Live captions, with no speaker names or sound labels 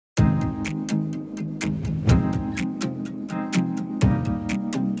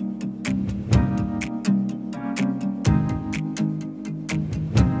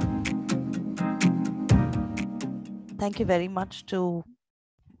Thank you very much to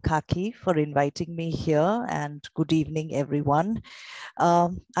Khaki for inviting me here, and good evening, everyone.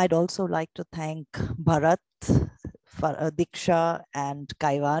 I'd also like to thank Bharat, Diksha, and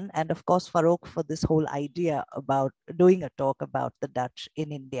Kaiwan, and of course Farokh for this whole idea about doing a talk about the Dutch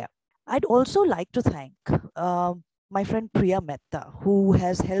in India. I'd also like to thank my friend Priya Mehta, who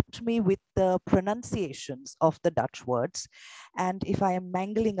has helped me with the pronunciations of the Dutch words. And if I am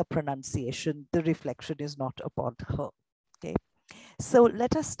mangling a pronunciation, the reflection is not upon her. Okay. So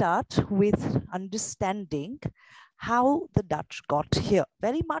let us start with understanding how the Dutch got here.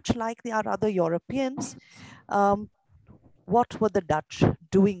 Very much like our other Europeans, what were the Dutch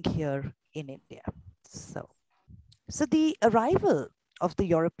doing here in India? So the arrival of the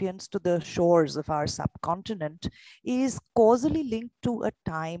Europeans to the shores of our subcontinent is causally linked to a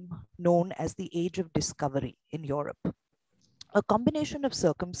time known as the Age of Discovery in Europe. A combination of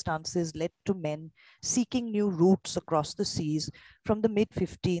circumstances led to men seeking new routes across the seas from the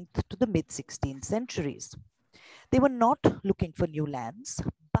mid-15th to the mid-16th centuries. They were not looking for new lands,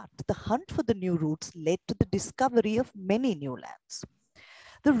 but the hunt for the new routes led to the discovery of many new lands.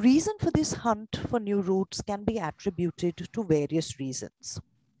 The reason for this hunt for new routes can be attributed to various reasons.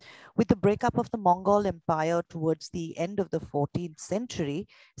 With the breakup of the Mongol Empire towards the end of the 14th century,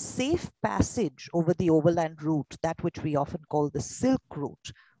 safe passage over the overland route, that which we often call the Silk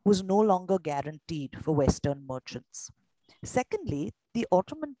Route, was no longer guaranteed for Western merchants. Secondly, the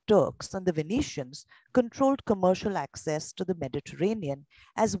Ottoman Turks and the Venetians controlled commercial access to the Mediterranean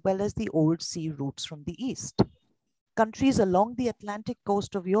as well as the old sea routes from the east. Countries along the Atlantic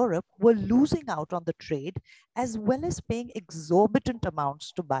coast of Europe were losing out on the trade as well as paying exorbitant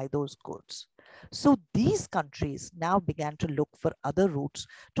amounts to buy those goods. So these countries now began to look for other routes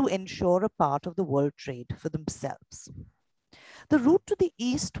to ensure a part of the world trade for themselves. The route to the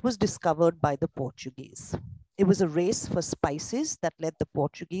east was discovered by the Portuguese. It was a race for spices that led the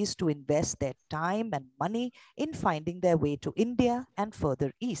Portuguese to invest their time and money in finding their way to India and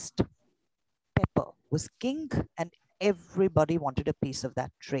further east. Pepper was king and everybody wanted a piece of that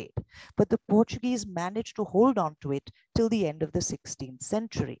trade. But the Portuguese managed to hold on to it till the end of the 16th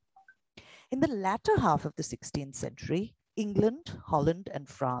century. In the latter half of the 16th century, England, Holland, and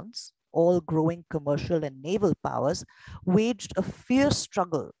France, all growing commercial and naval powers, waged a fierce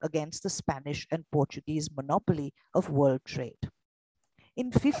struggle against the Spanish and Portuguese monopoly of world trade. In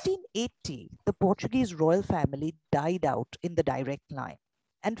 1580, the Portuguese royal family died out in the direct line,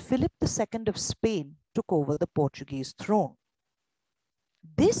 and Philip II of Spain took over the Portuguese throne.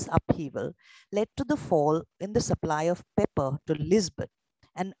 This upheaval led to the fall in the supply of pepper to Lisbon,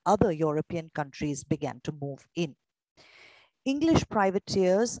 and other European countries began to move in. English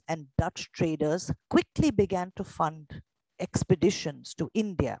privateers and Dutch traders quickly began to fund expeditions to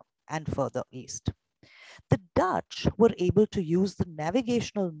India and further east. The Dutch were able to use the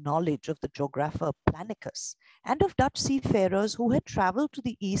navigational knowledge of the geographer Planicus and of Dutch seafarers who had traveled to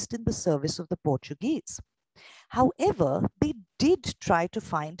the east in the service of the Portuguese. However, they did try to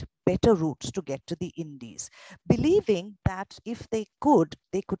find better routes to get to the Indies, believing that if they could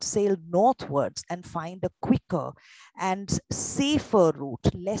sail northwards and find a quicker and safer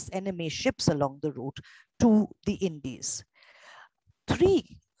route, less enemy ships along the route to the Indies.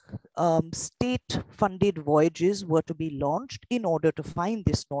 Three state-funded voyages were to be launched in order to find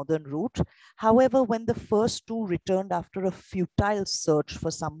this northern route. However, when the first two returned after a futile search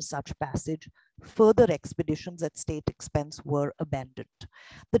for some such passage, further expeditions at state expense were abandoned.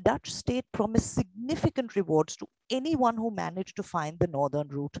 The Dutch state promised significant rewards to anyone who managed to find the northern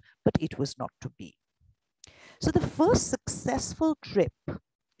route, but it was not to be. So the first successful trip,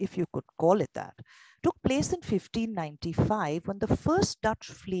 if you could call it that, took place in 1595 when the first Dutch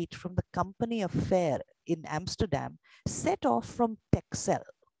fleet from the Company of Fair in Amsterdam set off from Texel,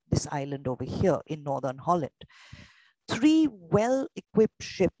 this island over here in northern Holland. Three well-equipped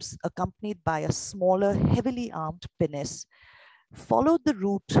ships accompanied by a smaller, heavily armed pinnace followed the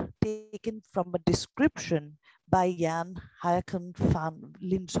route taken from a description by Jan Huycken van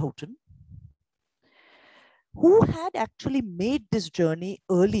Linshoten, who had actually made this journey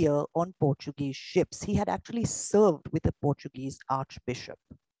earlier on Portuguese ships. He had actually served with a Portuguese archbishop.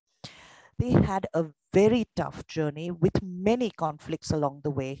 They had a very tough journey with many conflicts along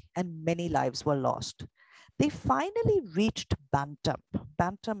the way, and many lives were lost. They finally reached Bantam.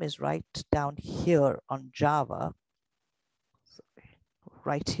 Bantam is right down here on Java,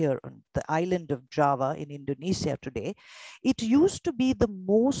 right here on the island of Java in Indonesia today. It used to be the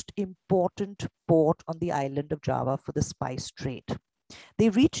most important port on the island of Java for the spice trade. They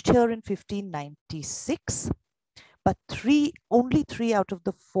reached here in 1596, but only three out of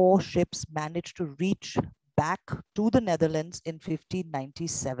the four ships managed to reach back to the Netherlands in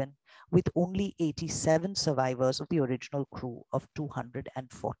 1597 with only 87 survivors of the original crew of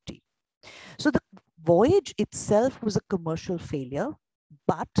 240. So the voyage itself was a commercial failure,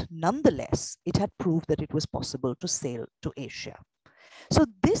 but nonetheless, it had proved that it was possible to sail to Asia. So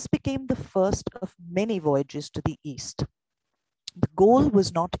this became the first of many voyages to the east. The goal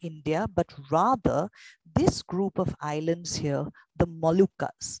was not India, but rather this group of islands here, the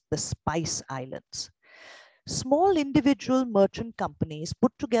Moluccas, the Spice Islands. Small individual merchant companies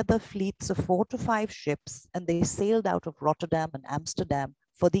put together fleets of 4 to 5 ships, and they sailed out of Rotterdam and Amsterdam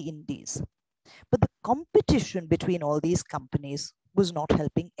for the Indies. But the competition between all these companies was not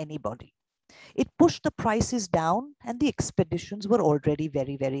helping anybody. It pushed the prices down, and the expeditions were already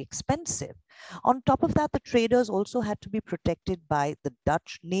very, very expensive. On top of that, the traders also had to be protected by the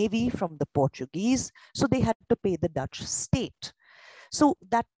Dutch Navy from the Portuguese, so they had to pay the Dutch state. So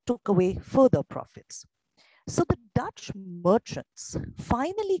that took away further profits. So the Dutch merchants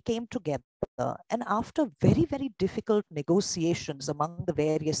finally came together, and after very, very difficult negotiations among the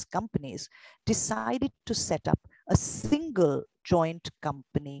various companies, decided to set up a single joint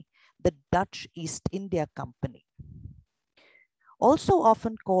company, the Dutch East India Company. Also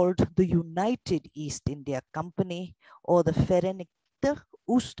often called the United East India Company or the Verenigde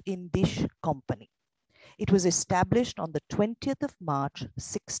Oost-Indische Company. It was established on the 20th of March,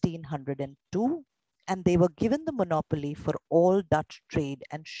 1602, and they were given the monopoly for all Dutch trade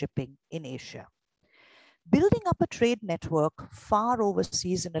and shipping in Asia. Building up a trade network far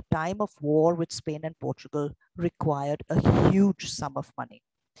overseas in a time of war with Spain and Portugal required a huge sum of money.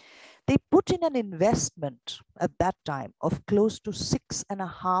 They put in an investment at that time of close to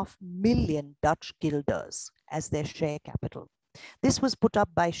 6.5 million Dutch guilders as their share capital. This was put up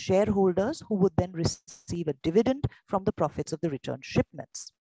by shareholders who would then receive a dividend from the profits of the returned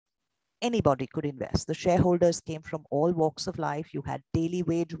shipments. Anybody could invest. The shareholders came from all walks of life. You had daily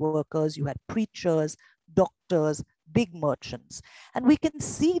wage workers, you had preachers, doctors, big merchants. And we can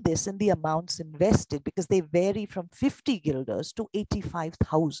see this in the amounts invested because they vary from 50 guilders to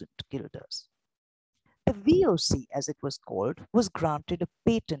 85,000 guilders. The VOC, as it was called, was granted a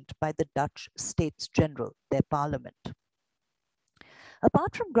patent by the Dutch States General, their parliament.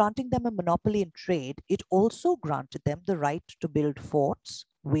 Apart from granting them a monopoly in trade, it also granted them the right to build forts,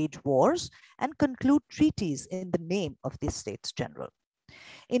 wage wars, and conclude treaties in the name of the States General.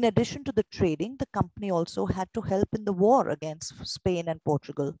 In addition to the trading, the company also had to help in the war against Spain and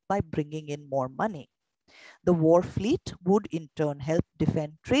Portugal by bringing in more money. The war fleet would in turn help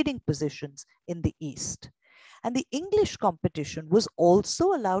defend trading positions in the east. And the English competition was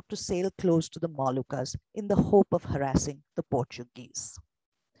also allowed to sail close to the Moluccas in the hope of harassing the Portuguese.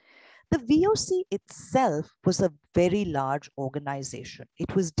 The VOC itself was a very large organization.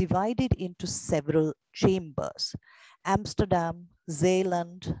 It was divided into several chambers: Amsterdam,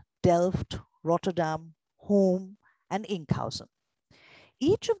 Zeeland, Delft, Rotterdam, Home, and Inkhausen.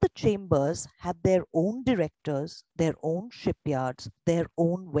 Each of the chambers had their own directors, their own shipyards, their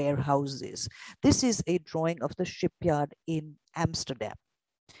own warehouses. This is a drawing of the shipyard in Amsterdam.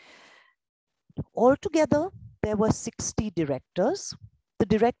 Altogether, there were 60 directors. The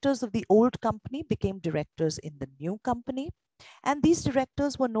directors of the old company became directors in the new company, and these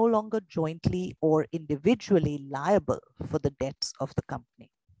directors were no longer jointly or individually liable for the debts of the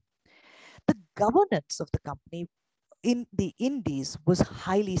company. The governance of the company in the Indies was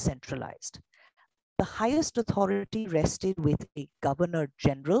highly centralized. The highest authority rested with a governor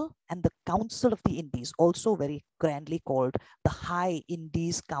general and the Council of the Indies, also very grandly called the High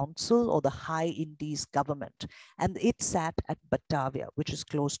Indies Council or the High Indies Government. And it sat at Batavia, which is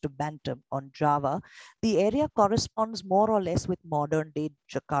close to Bantam on Java. The area corresponds more or less with modern day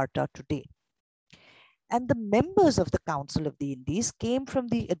Jakarta today. And the members of the Council of the Indies came from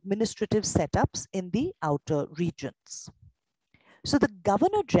the administrative setups in the outer regions. So the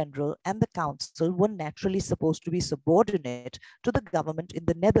Governor General and the Council were naturally supposed to be subordinate to the government in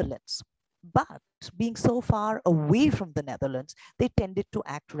the Netherlands. But being so far away from the Netherlands, they tended to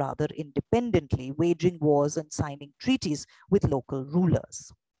act rather independently, waging wars and signing treaties with local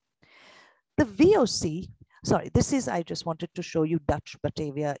rulers. The VOC, I just wanted to show you Dutch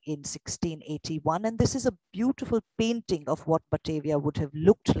Batavia in 1681. And this is a beautiful painting of what Batavia would have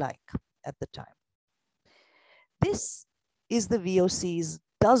looked like at the time. This is the VOC's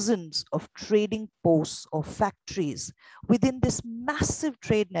dozens of trading posts or factories within this massive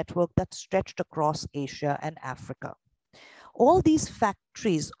trade network that stretched across Asia and Africa. All these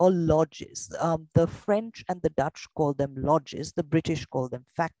factories or lodges, the French and the Dutch call them lodges, the British call them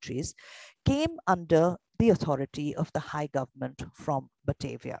factories, came under the authority of the high government from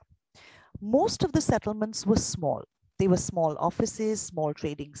Batavia. Most of the settlements were small. They were small offices, small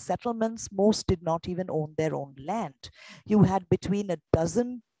trading settlements. Most did not even own their own land. You had between a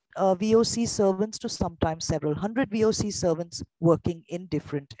dozen VOC servants to sometimes several hundred VOC servants working in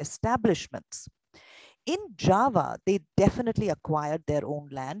different establishments. In Java, they definitely acquired their own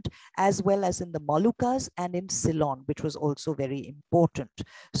land, as well as in the Moluccas and in Ceylon, which was also very important.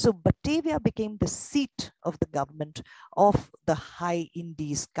 So Batavia became the seat of the government of the High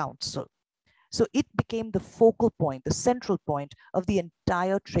Indies Council. So it became the focal point, the central point of the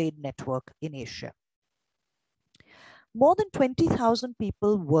entire trade network in Asia. More than 20,000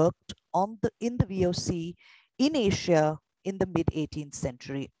 people worked in the VOC in Asia in the mid-18th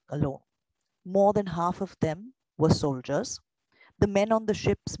century alone. More than half of them were soldiers. The men on the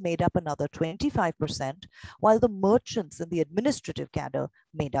ships made up another 25%, while the merchants and the administrative cadre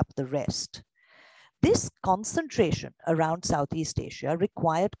made up the rest. This concentration around Southeast Asia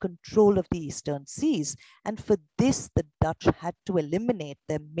required control of the eastern seas, and for this, the Dutch had to eliminate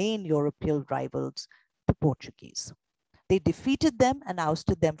their main European rivals, the Portuguese. They defeated them and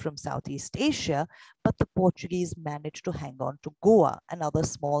ousted them from Southeast Asia, but the Portuguese managed to hang on to Goa and other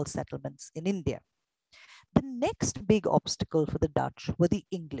small settlements in India. The next big obstacle for the Dutch were the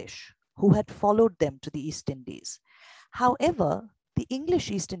English, who had followed them to the East Indies. However, the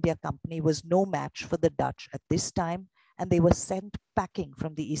English East India Company was no match for the Dutch at this time, and they were sent packing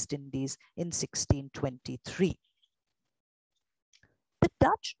from the East Indies in 1623. The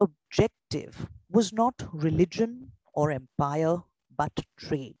Dutch objective was not religion or empire, but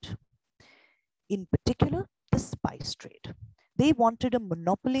trade. In particular, the spice trade. They wanted a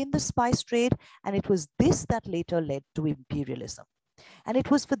monopoly in the spice trade, and it was this that later led to imperialism. And it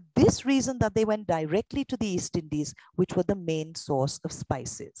was for this reason that they went directly to the East Indies, which were the main source of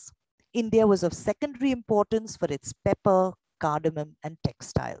spices. India was of secondary importance for its pepper, cardamom, and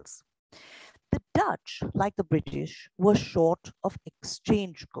textiles. The Dutch, like the British, were short of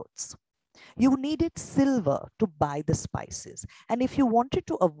exchange goods. You needed silver to buy the spices. And if you wanted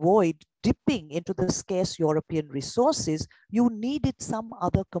to avoid dipping into the scarce European resources, you needed some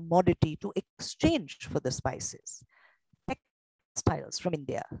other commodity to exchange for the spices. Textiles from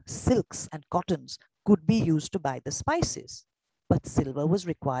India, silks and cottons could be used to buy the spices, but silver was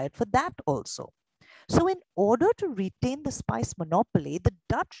required for that also. So in order to retain the spice monopoly, the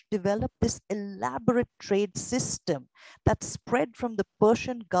Dutch developed this elaborate trade system that spread from the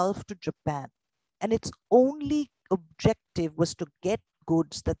Persian Gulf to Japan. And its only objective was to get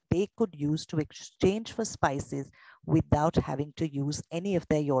goods that they could use to exchange for spices without having to use any of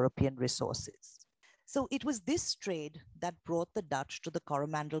their European resources. So it was this trade that brought the Dutch to the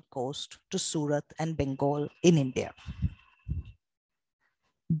Coromandel coast, to Surat and Bengal in India.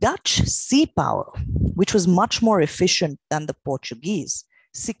 Dutch sea power, which was much more efficient than the Portuguese,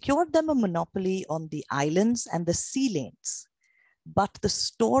 secured them a monopoly on the islands and the sea lanes. But the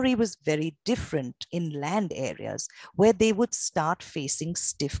story was very different in land areas where they would start facing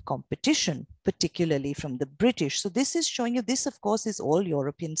stiff competition, particularly from the British. So this is showing you, this of course is all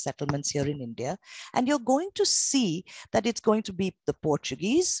European settlements here in India. And you're going to see that it's going to be the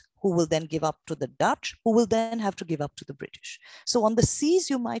Portuguese who will then give up to the Dutch, who will then have to give up to the British. So on the seas,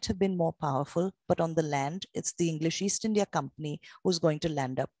 you might have been more powerful, but on the land, it's the English East India Company who's going to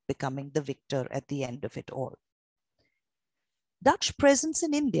land up becoming the victor at the end of it all. Dutch presence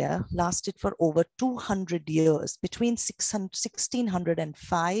in India lasted for over 200 years, between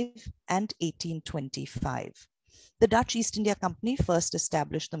 1605 and 1825. The Dutch East India Company first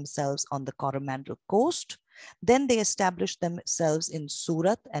established themselves on the Coromandel coast. Then they established themselves in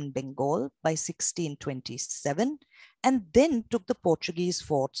Surat and Bengal by 1627, and then took the Portuguese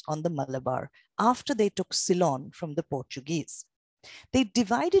forts on the Malabar after they took Ceylon from the Portuguese. They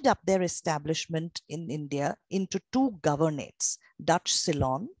divided up their establishment in India into two governorates, Dutch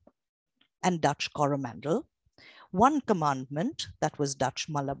Ceylon and Dutch Coromandel, one commandment, that was Dutch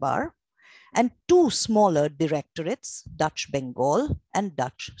Malabar, and two smaller directorates, Dutch Bengal and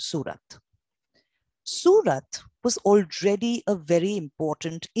Dutch Surat. Surat was already a very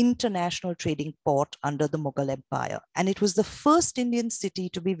important international trading port under the Mughal Empire, and it was the first Indian city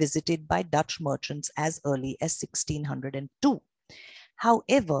to be visited by Dutch merchants as early as 1602.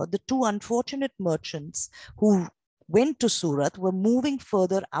 However, the two unfortunate merchants who went to Surat were moving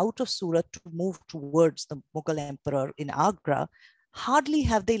further out of Surat to move towards the Mughal emperor in Agra. Hardly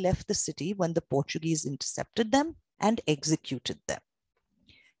have they left the city when the Portuguese intercepted them and executed them.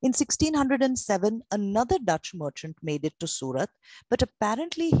 In 1607, another Dutch merchant made it to Surat, but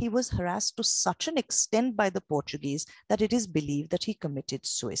apparently he was harassed to such an extent by the Portuguese that it is believed that he committed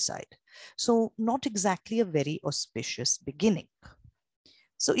suicide. So not exactly a very auspicious beginning.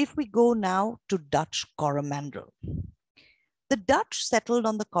 So if we go now to Dutch Coromandel, the Dutch settled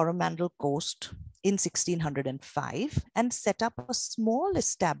on the Coromandel coast in 1605 and set up a small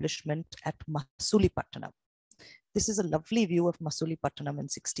establishment at Masulipatanam. This is a lovely view of Masulipatanam in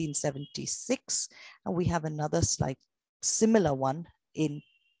 1676. And we have another slight similar one in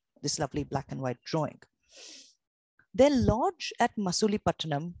this lovely black and white drawing. Their lodge at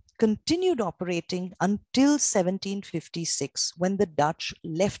Masulipatanam continued operating until 1756, when the Dutch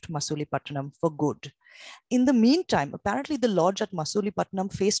left Masulipatanam for good. In the meantime, apparently the lodge at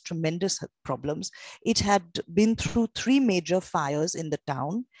Masulipatanam faced tremendous problems. It had been through 3 major fires in the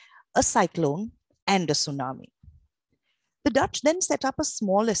town, a cyclone, and a tsunami. The Dutch then set up a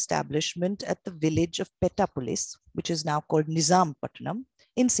small establishment at the village of Petapolis, which is now called Nizampatnam,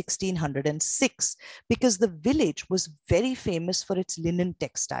 in 1606, because the village was very famous for its linen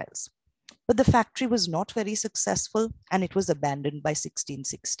textiles. But the factory was not very successful and it was abandoned by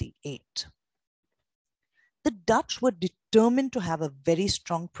 1668. The Dutch were determined to have a very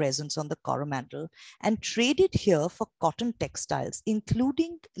strong presence on the Coromandel and traded here for cotton textiles,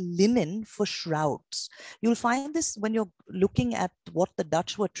 including linen for shrouds. You'll find this when you're looking at what the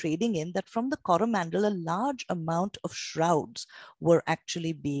Dutch were trading in, that from the Coromandel, a large amount of shrouds were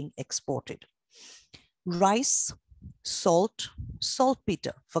actually being exported. Rice, salt,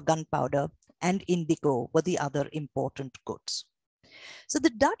 saltpeter for gunpowder, and indigo were the other important goods. So the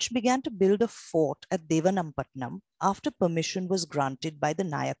Dutch began to build a fort at Devanampatnam after permission was granted by the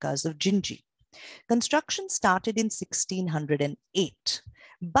Nayakas of Jinji. Construction started in 1608,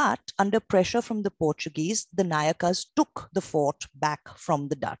 but under pressure from the Portuguese, the Nayakas took the fort back from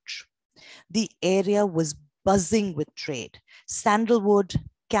the Dutch. The area was buzzing with trade. Sandalwood,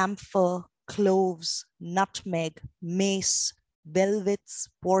 camphor, cloves, nutmeg, mace, velvets,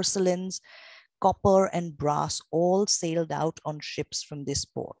 porcelains, copper and brass all sailed out on ships from this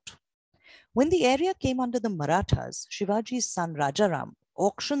port. When the area came under the Marathas, Shivaji's son Rajaram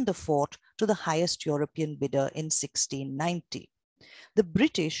auctioned the fort to the highest European bidder in 1690. The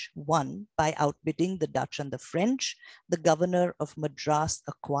British won by outbidding the Dutch and the French. The governor of Madras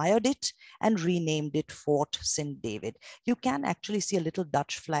acquired it and renamed it Fort St. David. You can actually see a little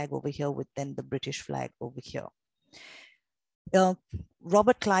Dutch flag over here with then the British flag over here.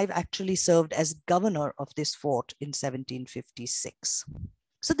 Robert Clive actually served as governor of this fort in 1756.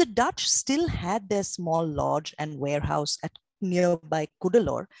 So the Dutch still had their small lodge and warehouse at nearby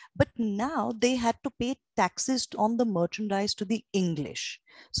Cuddalore, but now they had to pay taxes on the merchandise to the English.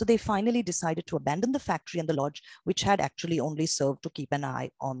 So they finally decided to abandon the factory and the lodge, which had actually only served to keep an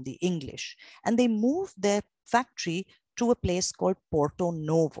eye on the English. And they moved their factory to a place called Porto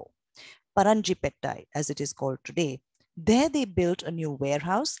Novo, Paranjipettai, as it is called today. There they built a new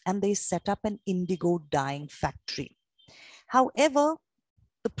warehouse and they set up an indigo dyeing factory. However,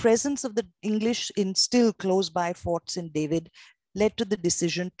 the presence of the English in still close by Fort St. David led to the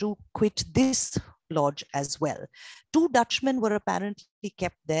decision to quit this lodge as well. 2 Dutchmen were apparently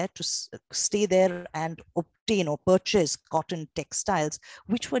kept there to stay there and obtain or purchase cotton textiles,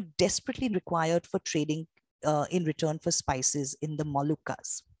 which were desperately required for trading in return for spices in the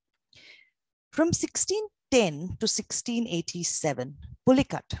Moluccas. From 1610 to 1687,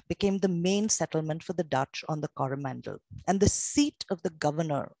 Pulicat became the main settlement for the Dutch on the Coromandel and the seat of the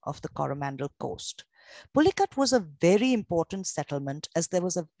governor of the Coromandel coast. Pulicat was a very important settlement as there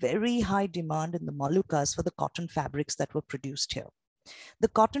was a very high demand in the Moluccas for the cotton fabrics that were produced here. The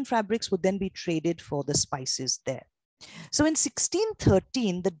cotton fabrics would then be traded for the spices there. So in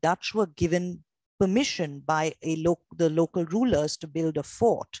 1613, the Dutch were given permission by the local rulers to build a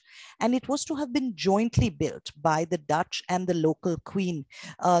fort. And it was to have been jointly built by the Dutch and the local queen,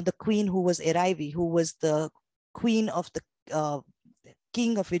 the queen who was Eraivi, who was the queen of the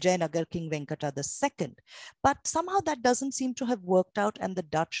king of Vijayanagar, King Venkata II. But somehow that doesn't seem to have worked out and the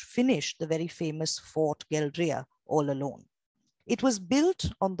Dutch finished the very famous Fort Geldria all alone. It was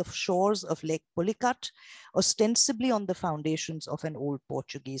built on the shores of Lake Pulicat, ostensibly on the foundations of an old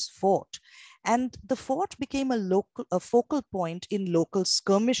Portuguese fort. And the fort became a focal point in local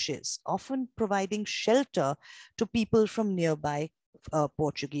skirmishes, often providing shelter to people from nearby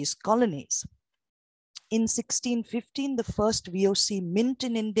Portuguese colonies. In 1615, the first VOC mint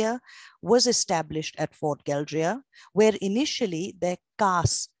in India was established at Fort Geldria, where initially their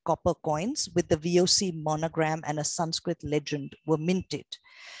Kas copper coins with the VOC monogram and a Sanskrit legend were minted.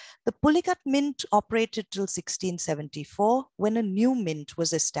 The Pulicat mint operated till 1674, when a new mint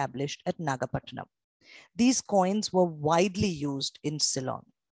was established at Nagapattinam. These coins were widely used in Ceylon.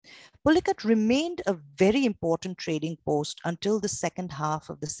 Pulicat remained a very important trading post until the second half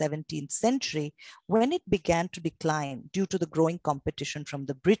of the 17th century, when it began to decline due to the growing competition from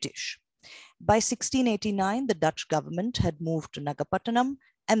the British. By 1689, the Dutch government had moved to Nagapattinam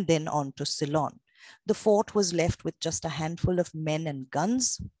and then on to Ceylon. The fort was left with just a handful of men and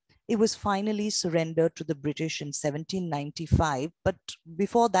guns. It was finally surrendered to the British in 1795, but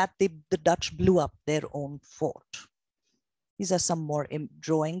before that, the Dutch blew up their own fort. These are some more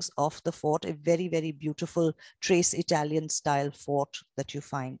drawings of the fort, a very, very beautiful Trace Italian style fort that you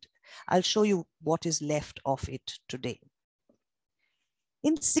find. I'll show you what is left of it today.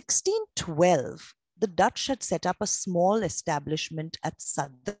 In 1612, the Dutch had set up a small establishment at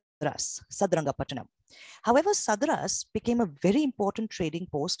Sadrangapattinam. However, Sadras became a very important trading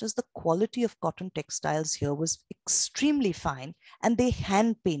post as the quality of cotton textiles here was extremely fine, and they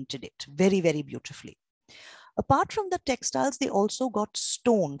hand painted it very, very beautifully. Apart from the textiles, they also got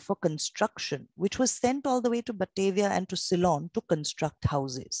stone for construction, which was sent all the way to Batavia and to Ceylon to construct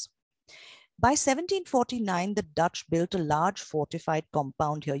houses. By 1749, the Dutch built a large fortified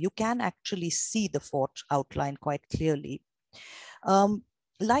compound here. You can actually see the fort outline quite clearly.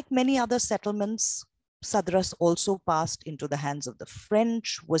 Like many other settlements, Sadras also passed into the hands of the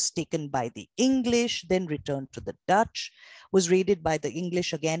French, was taken by the English, then returned to the Dutch, was raided by the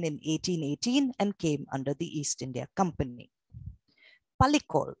English again in 1818 and came under the East India Company.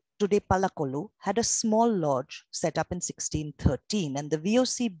 Palikol, today Palakolu, had a small lodge set up in 1613, and the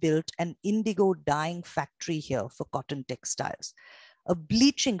VOC built an indigo dyeing factory here for cotton textiles. A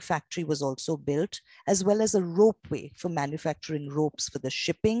bleaching factory was also built, as well as a ropeway for manufacturing ropes for the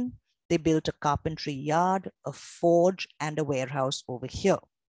shipping. They built a carpentry yard, a forge, and a warehouse over here.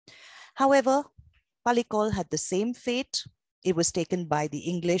 However, Palikol had the same fate. It was taken by the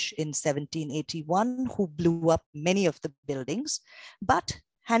English in 1781, who blew up many of the buildings, but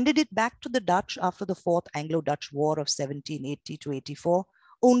handed it back to the Dutch after the Fourth Anglo-Dutch War of 1780 to 84,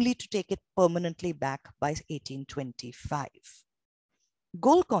 only to take it permanently back by 1825.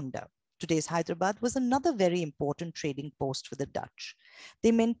 Golconda, today's Hyderabad, was another very important trading post for the Dutch.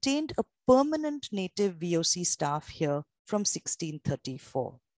 They maintained a permanent native VOC staff here from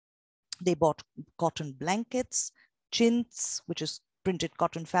 1634. They bought cotton blankets, chintz, which is printed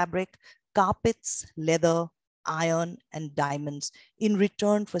cotton fabric, carpets, leather, iron, and diamonds in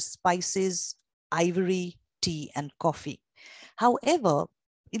return for spices, ivory, tea, and coffee. However,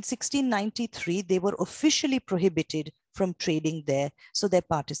 in 1693, they were officially prohibited from trading there, so their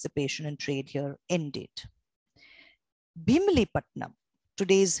participation in trade here ended. Bhimalipatnam,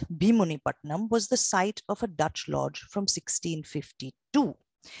 today's Bhimunipatnam, was the site of a Dutch lodge from 1652.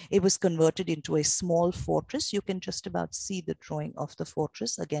 It was converted into a small fortress. You can just about see the drawing of the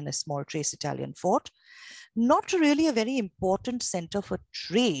fortress. Again, a small Trace Italian fort. Not really a very important center for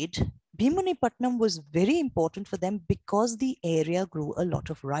trade. Bhimunipatnam was very important for them because the area grew a lot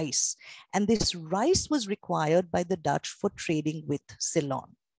of rice. And this rice was required by the Dutch for trading with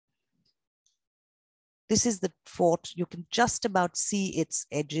Ceylon. This is the fort. You can just about see its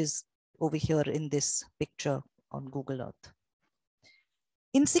edges over here in this picture on Google Earth.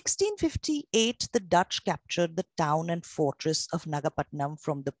 In 1658, the Dutch captured the town and fortress of Nagapattinam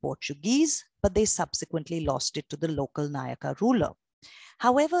from the Portuguese, but they subsequently lost it to the local Nayaka ruler.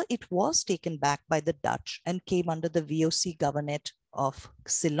 However, it was taken back by the Dutch and came under the VOC governorate of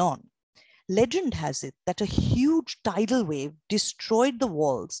Ceylon. Legend has it that a huge tidal wave destroyed the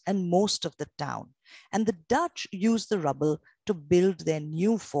walls and most of the town, and the Dutch used the rubble to build their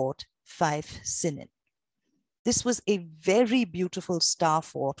new fort, Vijf Zinnen. This was a very beautiful star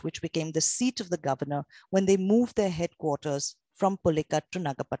fort, which became the seat of the governor when they moved their headquarters from Pulicat to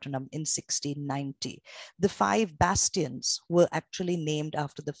Nagapattinam in 1690. The 5 bastions were actually named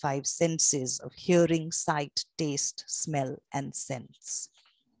after the 5 senses of hearing, sight, taste, smell, and sense.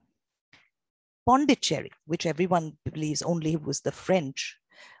 Pondicherry, which everyone believes only was the French,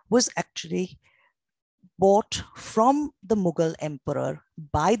 was actually bought from the Mughal emperor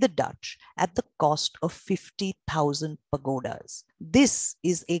by the Dutch at the cost of 50,000 pagodas. This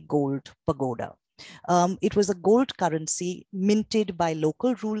is a gold pagoda. It was a gold currency minted by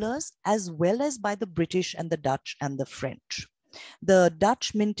local rulers as well as by the British and the Dutch and the French. The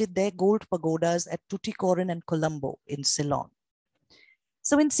Dutch minted their gold pagodas at Tuticorin and Colombo in Ceylon.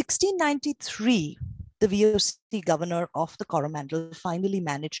 So in 1693, the VOC governor of the Coromandel finally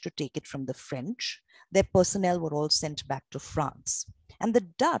managed to take it from the French. Their personnel were all sent back to France. And the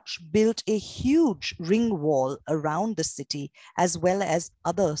Dutch built a huge ring wall around the city, as well as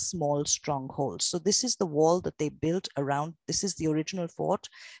other small strongholds. So this is the wall that they built around. This is the original fort,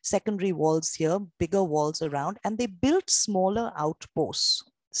 secondary walls here, bigger walls around, and they built smaller outposts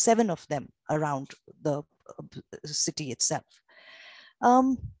 7 of them around the city itself.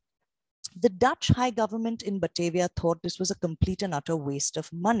 Um, the Dutch high government in Batavia thought this was a complete and utter waste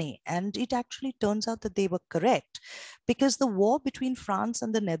of money. And it actually turns out that they were correct, because the war between France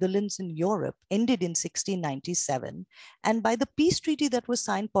and the Netherlands in Europe ended in 1697. And by the peace treaty that was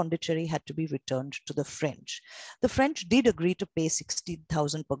signed, Pondicherry had to be returned to the French. The French did agree to pay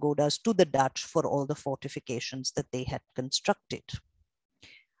 16,000 pagodas to the Dutch for all the fortifications that they had constructed.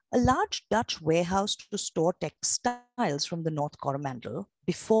 A large Dutch warehouse to store textiles from the North Coromandel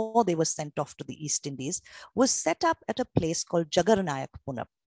before they were sent off to the East Indies was set up at a place called Jagaranayakupuram.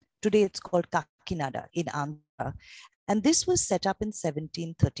 Today it's called Kakinada in Andhra. And this was set up in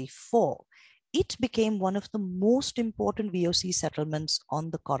 1734. It became one of the most important VOC settlements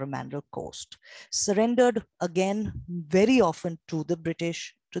on the Coromandel coast, surrendered again very often to the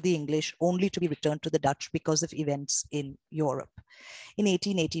British, to the English, only to be returned to the Dutch because of events in Europe. In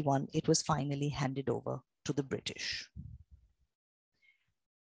 1881, it was finally handed over to the British.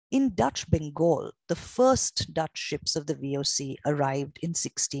 In Dutch Bengal, the first Dutch ships of the VOC arrived in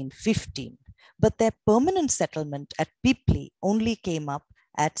 1615, but their permanent settlement at Pipli only came up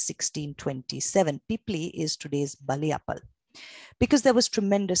at 1627. Pipli is today's Baliapal, because there was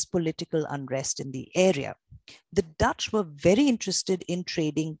tremendous political unrest in the area. The Dutch were very interested in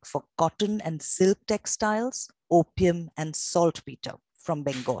trading for cotton and silk textiles, opium and saltpeter from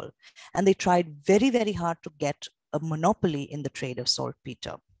Bengal. And they tried very, very hard to get a monopoly in the trade of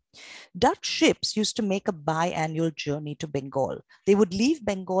saltpeter. Dutch ships used to make a biannual journey to Bengal. They would leave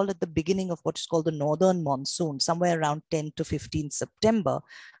Bengal at the beginning of what is called the northern monsoon, somewhere around 10 to 15 September,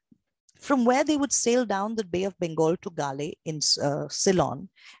 from where they would sail down the Bay of Bengal to Gale in Ceylon,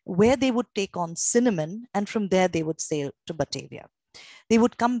 where they would take on cinnamon, and from there they would sail to Batavia. They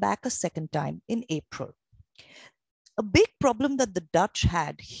would come back a second time in April. A big problem that the Dutch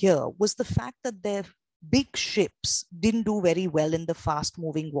had here was the fact that their big ships didn't do very well in the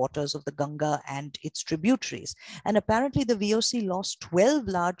fast-moving waters of the Ganga and its tributaries. And apparently the VOC lost 12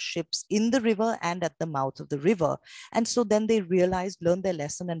 large ships in the river and at the mouth of the river. And so then they realized, learned their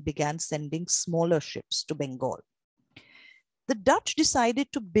lesson, and began sending smaller ships to Bengal. The Dutch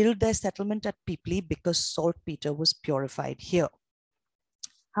decided to build their settlement at Pipli because saltpeter was purified here.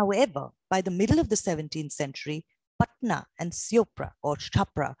 However, by the middle of the 17th century, Patna and Siopra or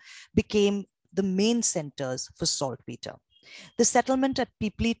Chhapra became the main centers for saltpeter. The settlement at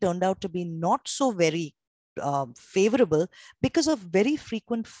Pipli turned out to be not so very favorable because of very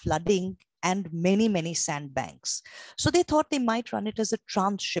frequent flooding and many, many sandbanks. So they thought they might run it as a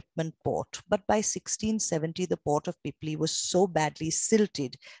transshipment port. But by 1670, the port of Pipli was so badly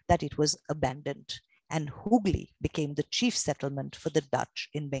silted that it was abandoned. And Hooghly became the chief settlement for the Dutch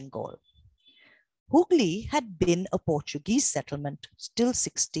in Bengal. Hooghly had been a Portuguese settlement till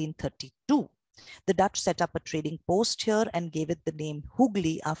 1632. The Dutch set up a trading post here and gave it the name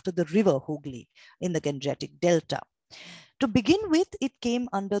Hooghly after the river Hooghly in the Gangetic Delta. To begin with, it came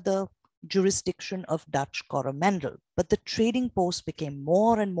under the jurisdiction of Dutch Coromandel, but the trading post became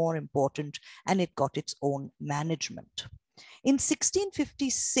more and more important and it got its own management. In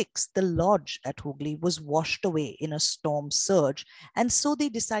 1656, the lodge at Hooghly was washed away in a storm surge, and so they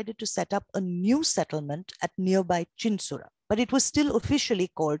decided to set up a new settlement at nearby Chinsura. But it was still officially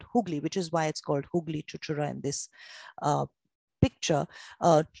called Hooghly, which is why it's called Hooghly Chuchura in this picture.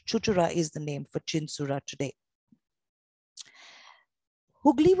 Chuchura is the name for Chinsura today.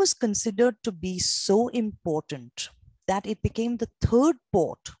 Hooghly was considered to be so important that it became the third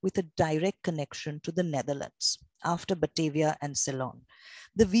port with a direct connection to the Netherlands after Batavia and Ceylon.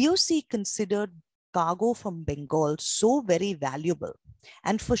 The VOC considered cargo from Bengal so very valuable,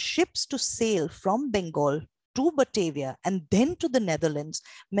 and for ships to sail from Bengal to Batavia and then to the Netherlands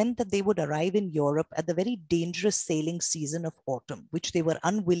meant that they would arrive in Europe at the very dangerous sailing season of autumn, which they were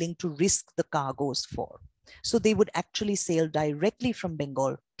unwilling to risk the cargoes for. So they would actually sail directly from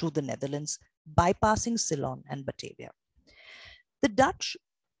Bengal to the Netherlands, bypassing Ceylon and Batavia. The Dutch,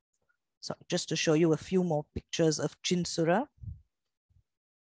 so just to show you a few more pictures of Chinsura.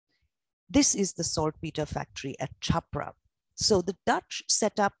 This is the saltpeter factory at Chhapra. So the Dutch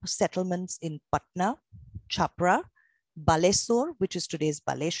set up settlements in Patna, Chhapra, Balesur, which is today's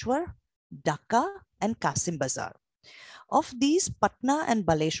Baleshwar, Dhaka, and Kasim Bazar. Of these, Patna and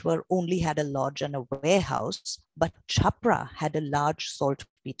Baleshwar only had a lodge and a warehouse, but Chhapra had a large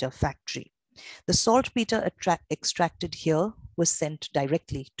saltpeter factory. The saltpeter extracted here was sent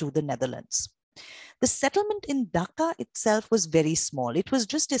directly to the Netherlands. The settlement in Dhaka itself was very small. It was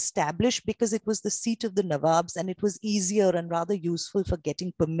just established because it was the seat of the Nawabs, and it was easier and rather useful for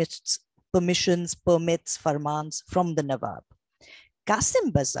getting permits, farmans from the Nawab.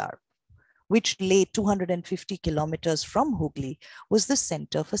 Kasim Bazar, which lay 250 kilometers from Hooghly, was the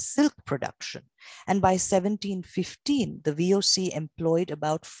center for silk production. And by 1715, the VOC employed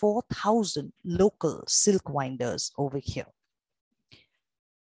about 4,000 local silk winders over here.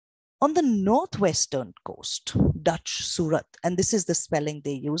 On the northwestern coast, Dutch Surat, and this is the spelling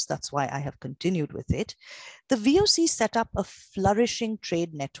they use, that's why I have continued with it, the VOC set up a flourishing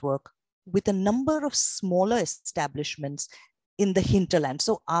trade network with a number of smaller establishments in the hinterland.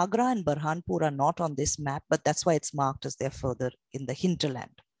 So Agra and Burhanpur are not on this map, but that's why it's marked as they're further in the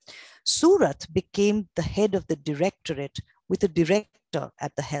hinterland. Surat became the head of the directorate with a director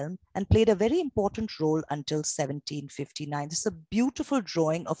at the helm and played a very important role until 1759. This is a beautiful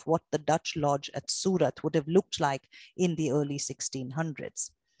drawing of what the Dutch lodge at Surat would have looked like in the early 1600s.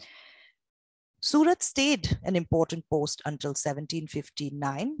 Surat stayed an important post until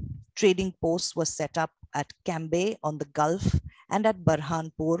 1759. Trading posts were set up at Cambay on the Gulf and at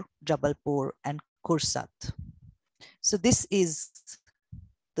Burhanpur, Jabalpur, and Kursat. So this is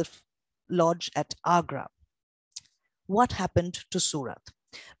the lodge at Agra. What happened to Surat?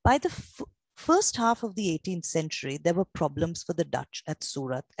 By the first half of the 18th century, there were problems for the Dutch at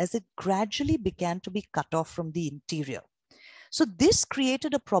Surat as it gradually began to be cut off from the interior. So this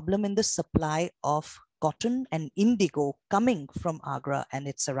created a problem in the supply of cotton and indigo coming from Agra and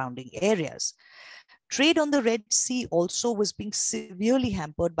its surrounding areas. Trade on the Red Sea also was being severely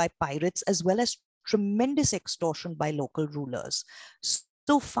hampered by pirates as well as tremendous extortion by local rulers.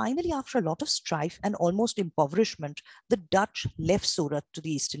 So finally, after a lot of strife and almost impoverishment, the Dutch left Surat to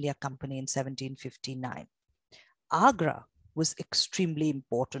the East India Company in 1759. Agra was extremely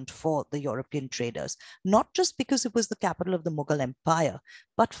important for the European traders, not just because it was the capital of the Mughal Empire,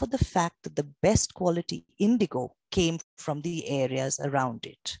 but for the fact that the best quality indigo came from the areas around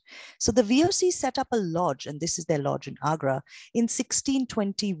it. So the VOC set up a lodge, and this is their lodge in Agra, in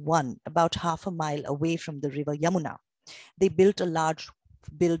 1621, about half a mile away from the river Yamuna. They built a large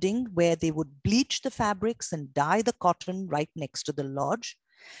building where they would bleach the fabrics and dye the cotton right next to the lodge.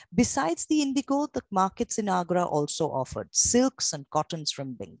 Besides the indigo, the markets in Agra also offered silks and cottons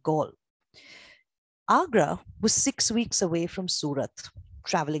from Bengal. Agra was 6 weeks away from Surat,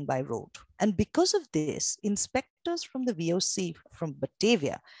 traveling by road. And because of this, inspectors from the VOC from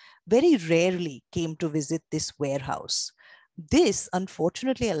Batavia very rarely came to visit this warehouse. This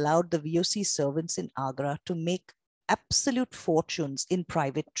unfortunately allowed the VOC servants in Agra to make absolute fortunes in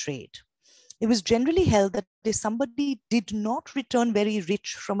private trade. It was generally held that if somebody did not return very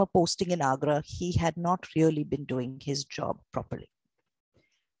rich from a posting in Agra, he had not really been doing his job properly.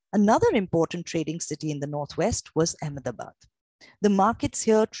 Another important trading city in the northwest was Ahmedabad. The markets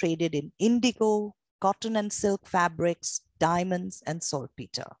here traded in indigo, cotton and silk fabrics, diamonds, and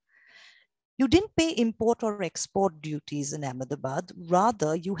saltpeter. You didn't pay import or export duties in Ahmedabad.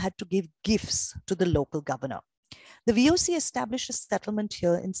 Rather, you had to give gifts to the local governor. The VOC established a settlement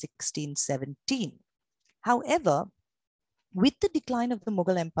here in 1617. However, with the decline of the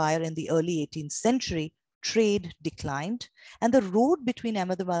Mughal Empire in the early 18th century, trade declined and the road between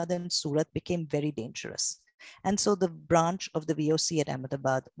Ahmedabad and Surat became very dangerous. And so the branch of the VOC at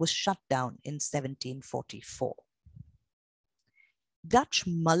Ahmedabad was shut down in 1744. Dutch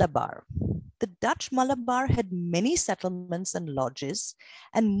Malabar. The Dutch Malabar had many settlements and lodges,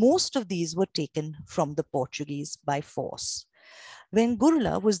 and most of these were taken from the Portuguese by force.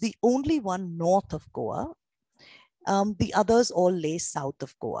 Vengurla was the only one north of Goa. The others all lay south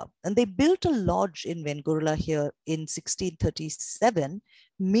of Goa. And they built a lodge in Vengurla here in 1637,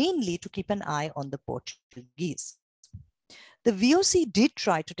 mainly to keep an eye on the Portuguese. The VOC did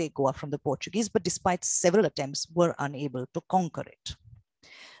try to take Goa from the Portuguese, but despite several attempts, were unable to conquer it.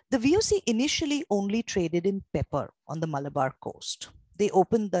 The VOC initially only traded in pepper on the Malabar coast. They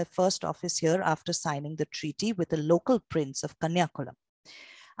opened their first office here after signing the treaty with the local prince of Kanyakulam.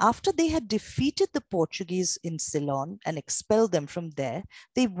 After they had defeated the Portuguese in Ceylon and expelled them from there,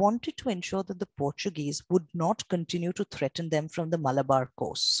 they wanted to ensure that the Portuguese would not continue to threaten them from the Malabar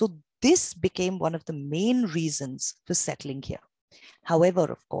coast. So this became one of the main reasons for settling here. However,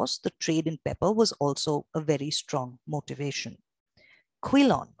 of course, the trade in pepper was also a very strong motivation.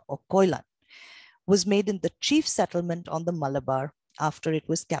 Ceylon or Koilan was made in the chief settlement on the Malabar after it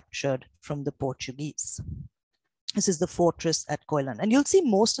was captured from the Portuguese. This is the fortress at Koilan. And you'll see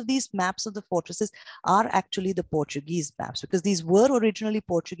most of these maps of the fortresses are actually the Portuguese maps because these were originally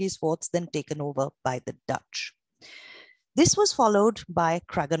Portuguese forts then taken over by the Dutch. This was followed by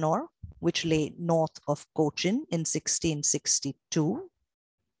Kraganor, which lay north of Cochin in 1662.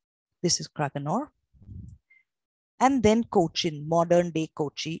 This is Kraganor. And then Cochin, modern day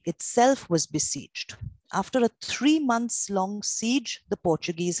Kochi, itself was besieged. After a 3-month-long siege, the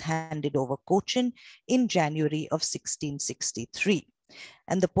Portuguese handed over Cochin in January of 1663.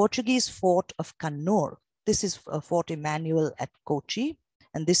 And the Portuguese fort of Kannur, this is Fort Emmanuel at Kochi,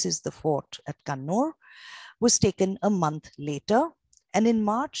 and this is the fort at Kannur, was taken a month later. And in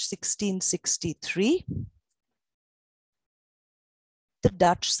March 1663, the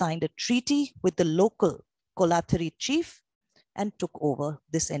Dutch signed a treaty with the local Kolathari chief and took over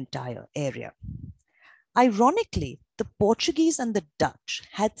this entire area. Ironically, the Portuguese and the Dutch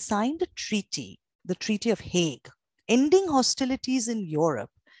had signed a treaty, the Treaty of Hague, ending hostilities in Europe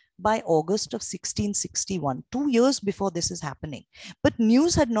by August of 1661, 2 years before this is happening. But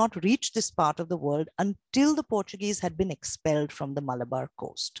news had not reached this part of the world until the Portuguese had been expelled from the Malabar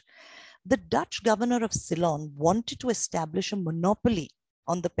coast. The Dutch governor of Ceylon wanted to establish a monopoly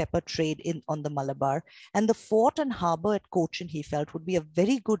on the pepper trade on the Malabar, and the fort and harbor at Cochin, he felt, would be a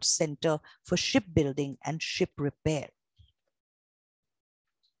very good center for shipbuilding and ship repair.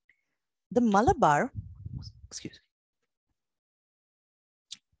 The Malabar,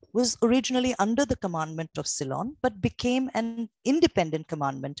 was originally under the commandment of Ceylon, but became an independent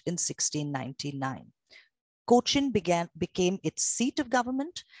commandment in 1699. Cochin became its seat of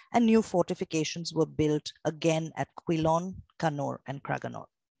government, and new fortifications were built again at Ceylon, Kannur, and Kraganor.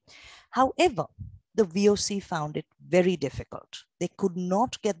 However, the VOC found it very difficult. They could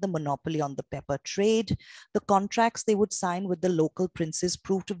not get the monopoly on the pepper trade. The contracts they would sign with the local princes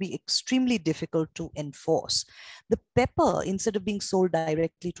proved to be extremely difficult to enforce. The pepper, instead of being sold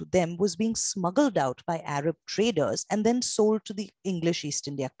directly to them, was being smuggled out by Arab traders and then sold to the English East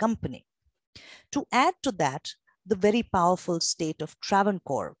India Company. To add to that, the very powerful state of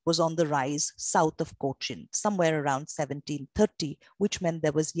Travancore was on the rise south of Cochin, somewhere around 1730, which meant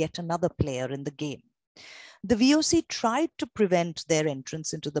there was yet another player in the game. The VOC tried to prevent their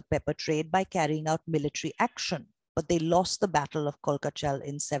entrance into the pepper trade by carrying out military action, but they lost the Battle of Kolkachal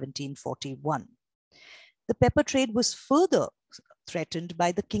in 1741. The pepper trade was further threatened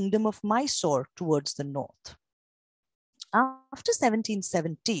by the Kingdom of Mysore towards the north. After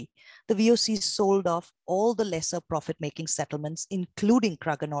 1770, the VOC sold off all the lesser profit-making settlements, including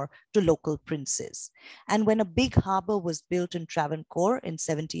Kraganor, to local princes. And when a big harbor was built in Travancore in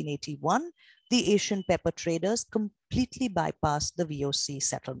 1781, the Asian pepper traders completely bypassed the VOC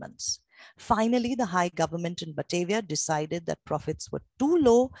settlements. Finally, the high government in Batavia decided that profits were too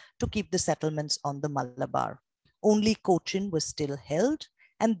low to keep the settlements on the Malabar. Only Cochin was still held,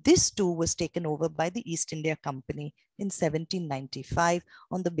 and this too was taken over by the East India Company in 1795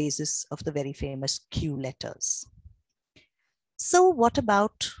 on the basis of the very famous Q letters. So what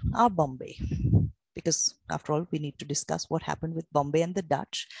about our Bombay? Because after all, we need to discuss what happened with Bombay and the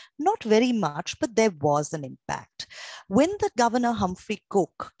Dutch. Not very much, but there was an impact. When the governor Humphrey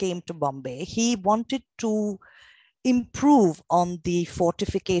Cook came to Bombay, he wanted to improve on the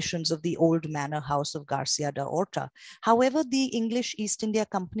fortifications of the old manor house of Garcia da Horta. However, the English East India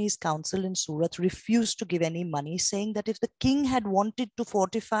Company's council in Surat refused to give any money, saying that if the king had wanted to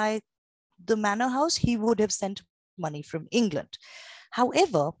fortify the manor house, he would have sent money from England.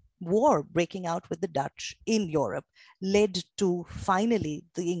 However, war breaking out with the Dutch in Europe led to finally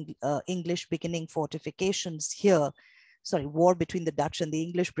the English beginning fortifications here. War between the Dutch and the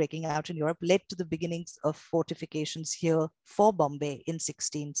English breaking out in Europe led to the beginnings of fortifications here for Bombay in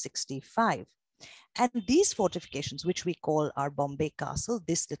 1665. And these fortifications, which we call our Bombay Castle,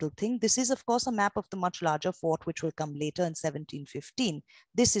 this little thing, this is of course a map of the much larger fort, which will come later in 1715.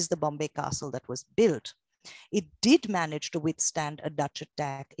 This is the Bombay Castle that was built. It did manage to withstand a Dutch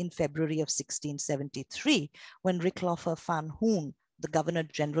attack in February of 1673, when Riklofer van Hoon, the Governor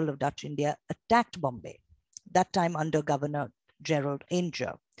General of Dutch India, attacked Bombay, that time under Governor Gerald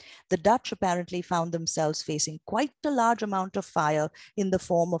Ainger. The Dutch apparently found themselves facing quite a large amount of fire in the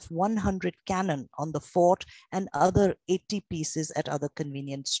form of 100 cannon on the fort and other 80 pieces at other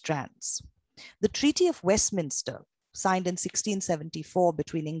convenient strands. The Treaty of Westminster, signed in 1674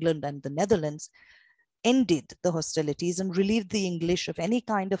 between England and the Netherlands, ended the hostilities and relieved the English of any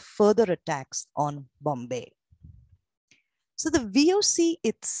kind of further attacks on Bombay. So the VOC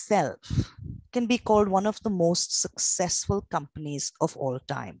itself can be called one of the most successful companies of all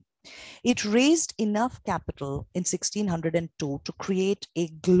time. It raised enough capital in 1602 to create a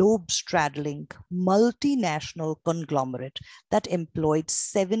globe-straddling multinational conglomerate that employed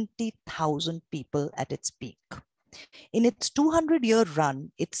 70,000 people at its peak. In its 200-year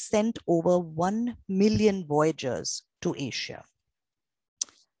run, it sent over 1 million voyagers to Asia.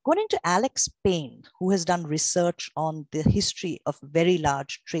 According to Alex Payne, who has done research on the history of very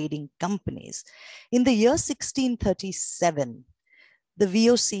large trading companies, in the year 1637, the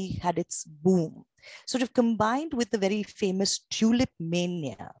VOC had its boom. Sort of combined with the very famous tulip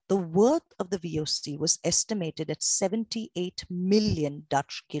mania, the worth of the VOC was estimated at 78 million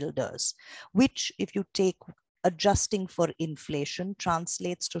Dutch guilders, which, if you take adjusting for inflation,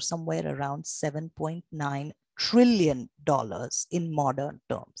 translates to somewhere around $7.9 trillion in modern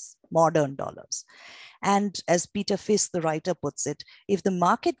terms, modern dollars. And as Peter Fisk, the writer, puts it, if the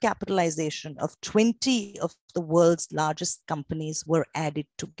market capitalization of 20 of the world's largest companies were added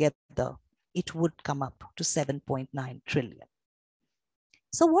together, it would come up to 7.9 trillion.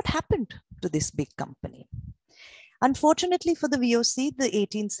 So what happened to this big company? Unfortunately for the VOC, the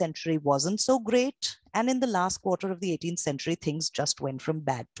 18th century wasn't so great. And in the last quarter of the 18th century, things just went from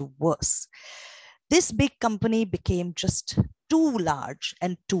bad to worse. This big company became just too large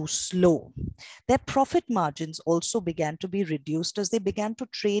and too slow. Their profit margins also began to be reduced as they began to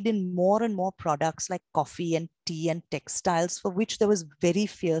trade in more and more products like coffee and tea and textiles, for which there was very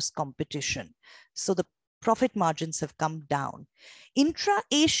fierce competition. So the profit margins have come down.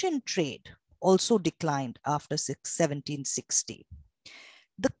 Intra-Asian trade also declined after 1760.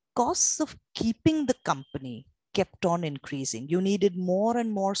 The costs of keeping the company kept on increasing. You needed more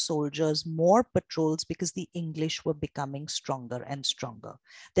and more soldiers, more patrols, because the English were becoming stronger and stronger.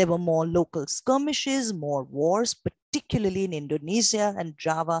 There were more local skirmishes, more wars, particularly in Indonesia and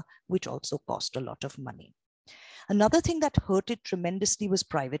Java, which also cost a lot of money. Another thing that hurt it tremendously was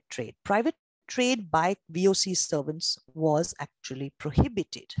private trade. Private trade by VOC servants was actually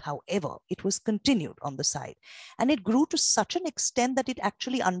prohibited. However, it was continued on the side. And it grew to such an extent that it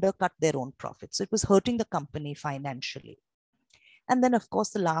actually undercut their own profits. It was hurting the company financially. And then, of course,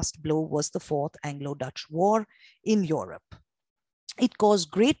 the last blow was the Fourth Anglo-Dutch War in Europe. It caused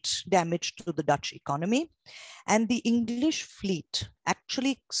great damage to the Dutch economy, and the English fleet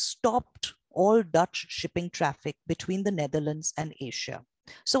actually stopped all Dutch shipping traffic between the Netherlands and Asia.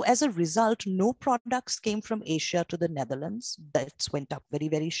 So as a result, no products came from Asia to the Netherlands. That went up very,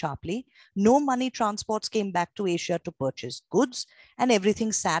 very sharply. No money transports came back to Asia to purchase goods, and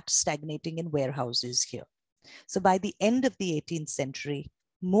everything sat stagnating in warehouses here. So by the end of the 18th century,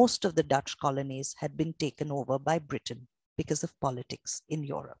 most of the Dutch colonies had been taken over by Britain because of politics in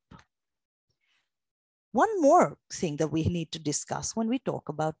Europe. One more thing that we need to discuss when we talk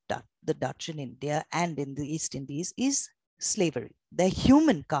about the Dutch in India and in the East Indies is slavery, the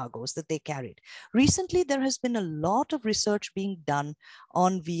human cargoes that they carried. Recently, there has been a lot of research being done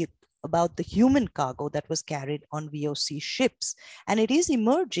on about the human cargo that was carried on VOC ships. And it is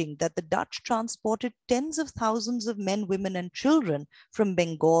emerging that the Dutch transported tens of thousands of men, women, and children from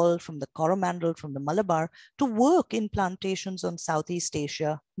Bengal, from the Coromandel, from the Malabar, to work in plantations on Southeast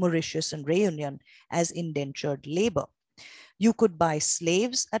Asia, Mauritius, and Réunion as indentured labor. You could buy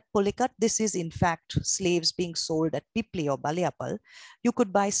slaves at Pulicat. This is, in fact, slaves being sold at Pipli or Baliapal. You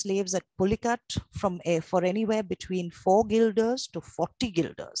could buy slaves at Pulicat for anywhere between 4 guilders to 40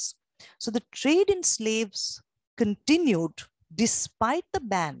 guilders. So the trade in slaves continued despite the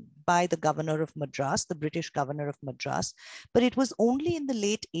ban by the governor of Madras, the British governor of Madras. But it was only in the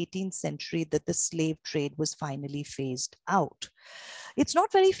late 18th century that the slave trade was finally phased out. It's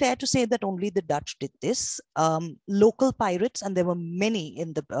not very fair to say that only the Dutch did this. Local pirates, and there were many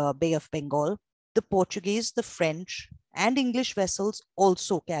in the Bay of Bengal, the Portuguese, the French, and English vessels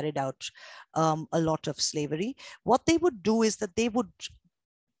also carried out a lot of slavery. What they would do is that they would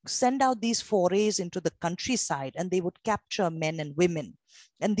send out these forays into the countryside, and they would capture men and women.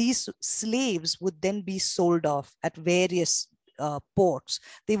 And these slaves would then be sold off at various ports.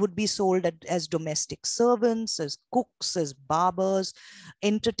 They would be sold as domestic servants, as cooks, as barbers,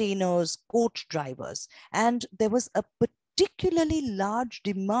 entertainers, coach drivers. And there was a particularly large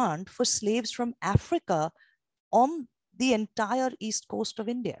demand for slaves from Africa on the entire east coast of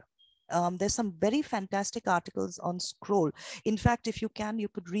India. There's some very fantastic articles on Scroll. In fact, if you can, you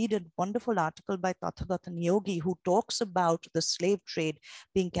could read a wonderful article by Tathagathan Yogi, who talks about the slave trade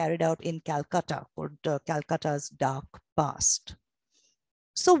being carried out in Calcutta, called Calcutta's Dark Past.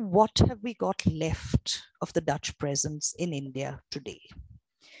 So what have we got left of the Dutch presence in India today?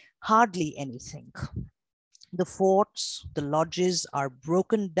 Hardly anything. The forts, the lodges are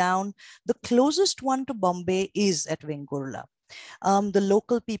broken down. The closest one to Bombay is at Vengurla. The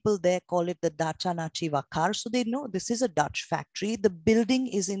local people there call it the Dachanachi Vakar. So they know this is a Dutch factory. The building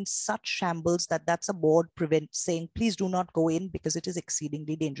is in such shambles that that's a board saying, please do not go in because it is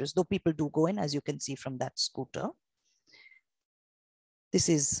exceedingly dangerous. Though people do go in, as you can see from that scooter. This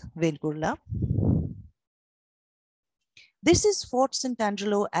is Vengurla. This is Fort St.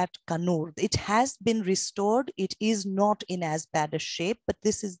 Angelo at Kannur. It has been restored. It is not in as bad a shape, but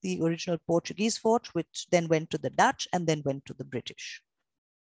this is the original Portuguese fort, which then went to the Dutch and then went to the British.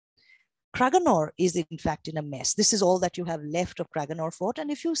 Kraganor is in fact in a mess. This is all that you have left of Kraganor Fort.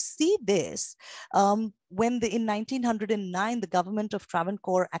 And if you see this, when in 1909, the government of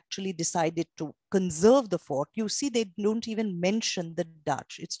Travancore actually decided to conserve the fort, you see they don't even mention the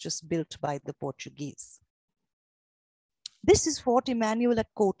Dutch. It's just built by the Portuguese. This is Fort Emmanuel at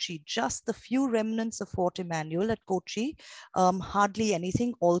Kochi, just the few remnants of Fort Emmanuel at Kochi, hardly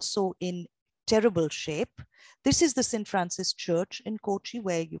anything, also in terrible shape. This is the St. Francis Church in Kochi,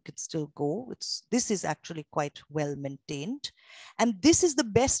 where you can still go. This is actually quite well maintained. And this is the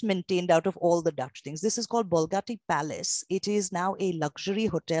best maintained out of all the Dutch things. This is called Bolgati Palace. It is now a luxury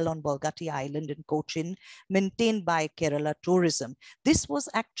hotel on Bolgati Island in Cochin, maintained by Kerala Tourism. This was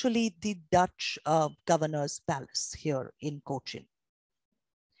actually the Dutch governor's palace here in Cochin.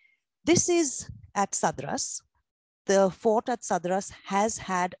 This is at Sadras. The fort at Sadras has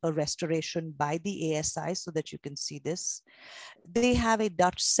had a restoration by the ASI so that you can see this. They have a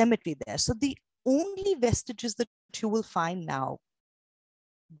Dutch cemetery there. So the only vestiges that you will find now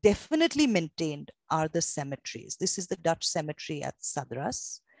definitely maintained are the cemeteries. This is the Dutch cemetery at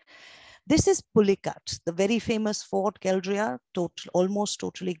Sadras. This is Pulicat, the very famous Fort Geldria, almost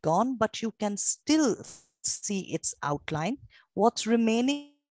totally gone, but you can still see its outline. What's remaining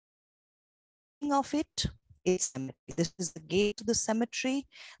of it? Cemetery. This is the gate to the cemetery.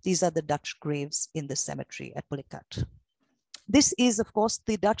 These are the Dutch graves in the cemetery at Pulicat. This is, of course,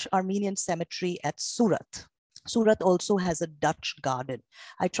 the Dutch Armenian cemetery at Surat. Surat also has a Dutch garden.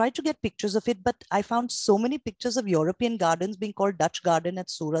 I tried to get pictures of it, but I found so many pictures of European gardens being called Dutch garden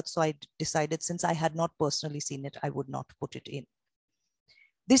at Surat. So I decided, since I had not personally seen it, I would not put it in.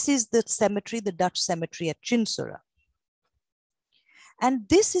 This is the cemetery, the Dutch cemetery at Chinsura. And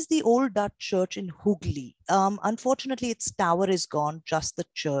this is the old Dutch church in Hooghly. Unfortunately, its tower is gone, just the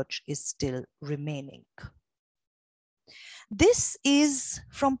church is still remaining. This is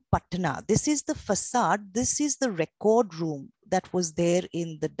from Patna. This is the facade. This is the record room that was there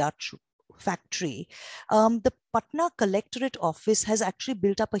in the Dutch factory. The Patna Collectorate Office has actually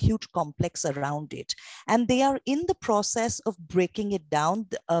built up a huge complex around it, and they are in the process of breaking it down.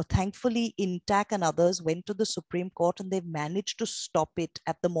 Thankfully, Intac and others went to the Supreme Court and they've managed to stop it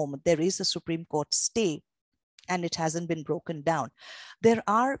at the moment. There is a Supreme Court stay and it hasn't been broken down. There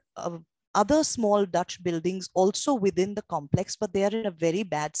are other small Dutch buildings also within the complex, but they are in a very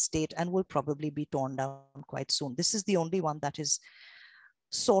bad state and will probably be torn down quite soon. This is the only one that is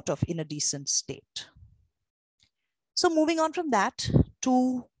sort of in a decent state. So moving on from that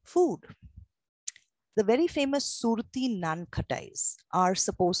to food. The very famous Surti naan khatais are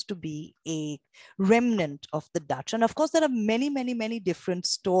supposed to be a remnant of the Dutch. And of course, there are many, many, many different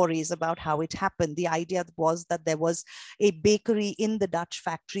stories about how it happened. The idea was that there was a bakery in the Dutch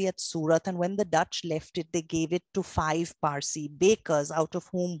factory at Surat. And when the Dutch left it, they gave it to 5 Parsi bakers, out of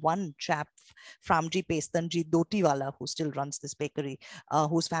whom one chap, Framji Pestanji Dotiwala, who still runs this bakery,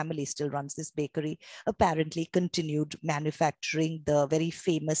 whose family still runs this bakery, apparently continued manufacturing the very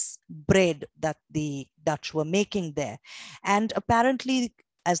famous bread that the Dutch were making there. And apparently,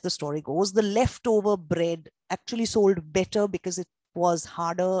 as the story goes, the leftover bread actually sold better because it was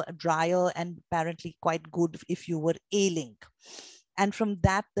harder, drier, and apparently quite good if you were ailing. And from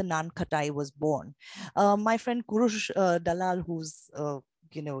that, the naan khatai was born. My friend Kurush Dalal, who's a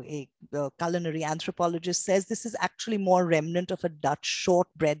culinary anthropologist, says this is actually more remnant of a Dutch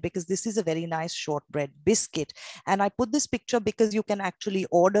shortbread, because this is a very nice shortbread biscuit. And I put this picture because you can actually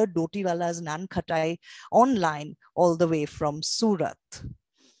order Dotiwala's naan khatai online all the way from Surat.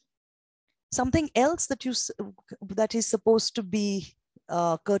 Something else that is supposed to be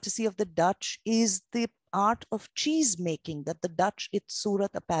courtesy of the Dutch is the art of cheese making that the Dutch at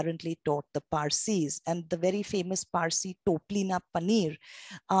Surat apparently taught the Parsis. And the very famous Parsi Toplina Paneer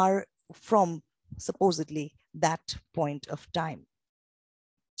are from supposedly that point of time.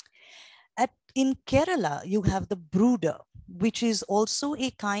 In Kerala, you have the brooder, which is also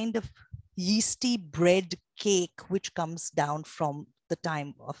a kind of yeasty bread cake which comes down from the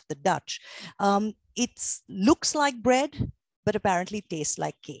time of the Dutch. It looks like bread, but apparently tastes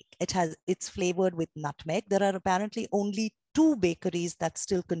like cake. It's flavored with nutmeg. There are apparently only 2 bakeries that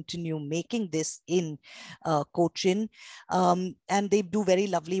still continue making this in Cochin. And they do very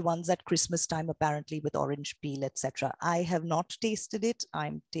lovely ones at Christmas time, apparently with orange peel, etc. I have not tasted it.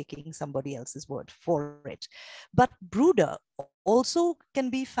 I'm taking somebody else's word for it. But brooder also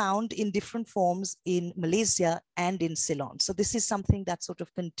can be found in different forms in Malaysia and in Ceylon. So this is something that sort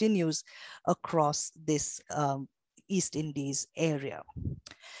of continues across this East Indies area.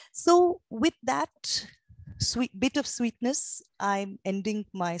 So with that bit of sweetness, I'm ending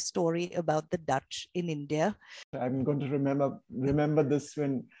my story about the Dutch in India. I'm going to remember this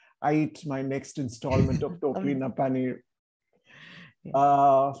when I eat my next installment of Tokri na paneer.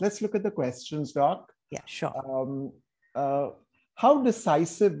 Let's look at the questions, Doc. Yeah, sure. How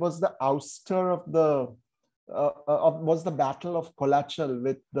decisive was the ouster of the was the Battle of Kolachal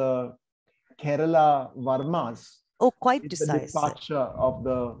with the Kerala Varmas? Oh, quite decisive. The departure of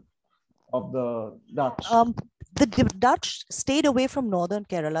the Dutch. The Dutch stayed away from northern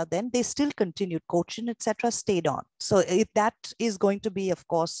Kerala. Then they still continued. Cochin, etc., stayed on. So that is going to be, of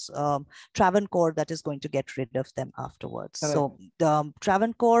course, Travancore that is going to get rid of them afterwards. Correct. So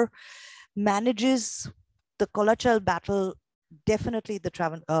Travancore manages the Kolachal battle. Definitely,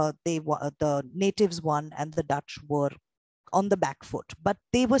 the natives won, and the Dutch were on the back foot, but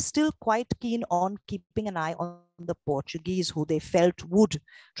they were still quite keen on keeping an eye on the Portuguese, who they felt would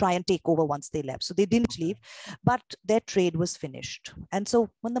try and take over once they left. So they didn't leave, but their trade was finished. And so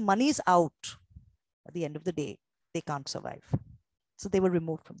when the money's out, at the end of the day, they can't survive. So they were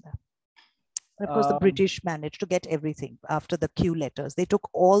removed from there. And of course, the British managed to get everything after the Q letters. They took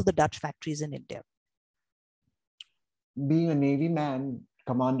all the Dutch factories in India. Being a Navy man,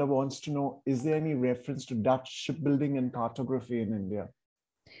 Commander wants to know, is there any reference to Dutch shipbuilding and cartography in India?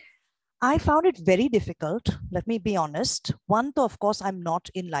 I found it very difficult, let me be honest. One, though, of course, I'm not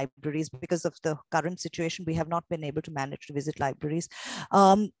in libraries because of the current situation. We have not been able to manage to visit libraries.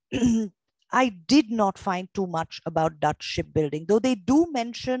 I did not find too much about Dutch shipbuilding, though they do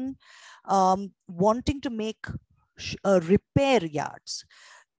mention wanting to make repair yards.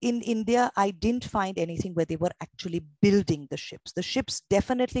 In India, I didn't find anything where they were actually building the ships. The ships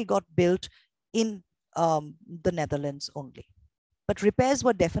definitely got built in the Netherlands only. But repairs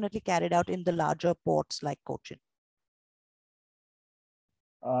were definitely carried out in the larger ports like Cochin.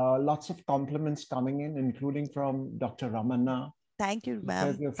 Lots of compliments coming in, including from Dr. Ramana. Thank you,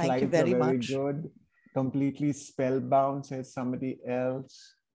 ma'am. Thank you very much. Good. Completely spellbound, says somebody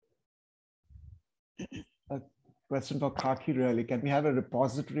else. Question for Khaki, really. Can we have a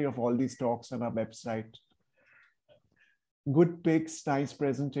repository of all these talks on our website? Good pics, nice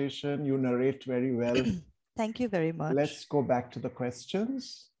presentation. You narrate very well. Thank you very much. Let's go back to the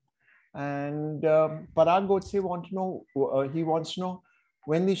questions. And Parag Godse wants to know, he wants to know,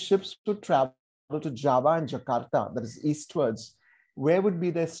 when the ships would travel to Java and Jakarta, that is eastwards, where would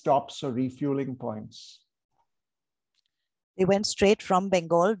be their stops or refueling points? They went straight from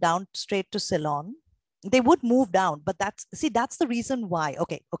Bengal down straight to Ceylon. They would move down, but that's the reason why.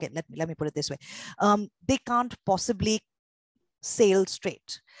 Okay, let me put it this way. They can't possibly sail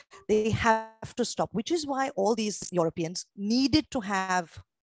straight. They have to stop, which is why all these Europeans needed to have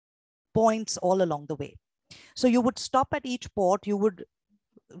points all along the way. So you would stop at each port, you would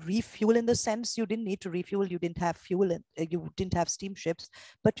refuel, in the sense you didn't need to refuel, you didn't have fuel, you didn't have steamships,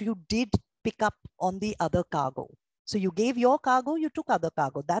 but you did pick up on the other cargo. So you gave your cargo, you took other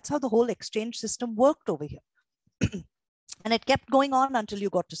cargo. That's how the whole exchange system worked over here. And it kept going on until you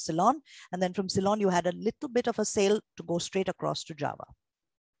got to Ceylon. And then from Ceylon, you had a little bit of a sail to go straight across to Java.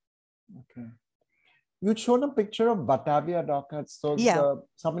 Okay. You'd shown a picture of Batavia, Doc. So yeah.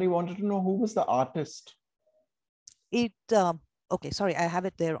 Somebody wanted to know who was the artist. Okay, sorry, I have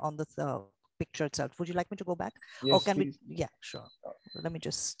it there on the picture itself. Would you like me to go back? Yes, or can please. we? Yeah, sure. Let me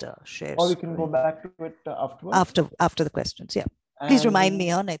just share. Or we can go back to it afterwards. After the questions, yeah. Please remind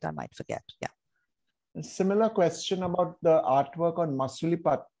me on it. I might forget. Yeah. A similar question about the artwork on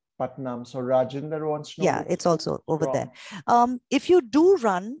Masulipatam. So Rajinder wants to know. Yeah, it's also over there. If you do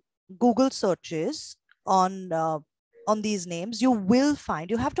run Google searches on these names, you will find,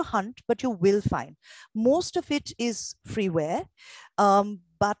 you have to hunt, but you will find. Most of it is freeware,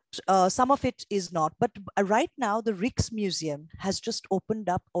 but some of it is not. But right now, the Rijksmuseum has just opened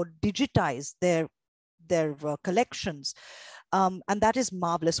up or digitized their collections. And that is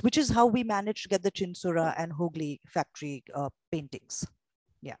marvelous, which is how we managed to get the Chinsura and Hooghly factory paintings.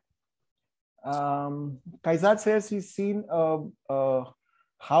 Yeah. Kaizad says he's seen a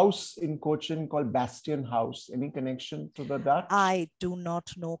house in Cochin called Bastion House. Any connection to the Dutch? I do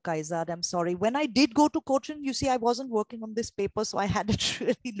not know, Kaizad. I'm sorry. When I did go to Cochin, you see, I wasn't working on this paper, so I hadn't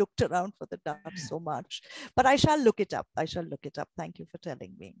really looked around for the Dutch so much. But I shall look it up. Thank you for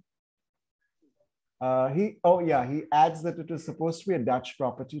telling me. He adds that it is supposed to be a Dutch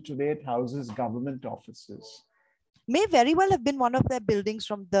property. Today it houses government offices. May very well have been one of their buildings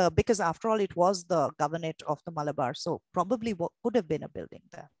because after all, it was the governorate of the Malabar. So probably what could have been a building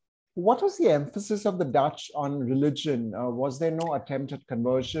there. What was the emphasis of the Dutch on religion? Was there no attempt at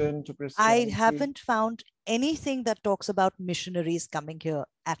conversion to Christianity? I haven't found anything that talks about missionaries coming here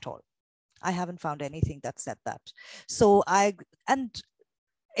at all. I haven't found anything that said that. So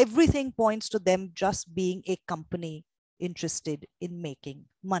everything points to them just being a company interested in making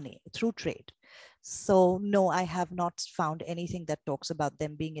money through trade. So no, I have not found anything that talks about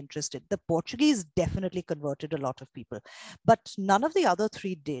them being interested. The Portuguese definitely converted a lot of people, but none of the other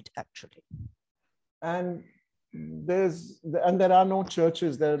three did actually. And there are no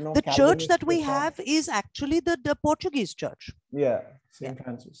churches. There are no. The church that we have is actually the Portuguese church. Yeah, St.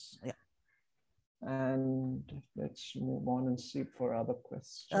 Francis. Yeah. And let's move on and see for other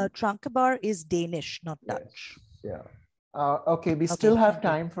questions. Trankebar is Danish, not Dutch. Yeah. Okay, we still have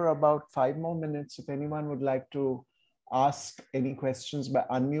time for about 5 more minutes. If anyone would like to ask any questions by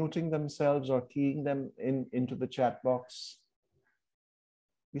unmuting themselves or keying them into the chat box.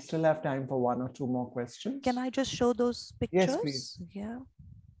 We still have time for 1 or 2 more questions. Can I just show those pictures? Yes, please. Yeah.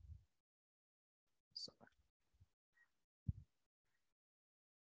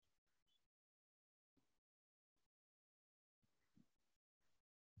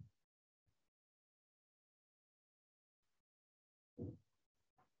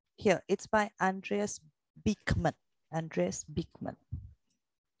 Here, it's by Andreas Beekman. And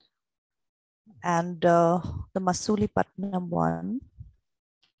the Masulipattnam one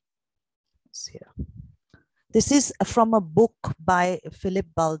is here. This is from a book by Philip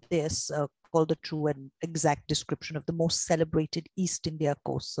Baldes called The True and Exact Description of the Most Celebrated East India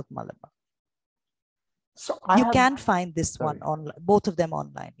Coasts of Malabar. So you can find this one online, both of them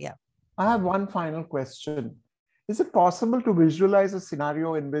online. Yeah. I have one final question. Is it possible to visualize a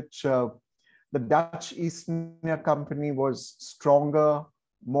scenario in which the Dutch East India Company was stronger,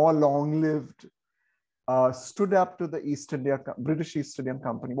 more long-lived, stood up to the British East Indian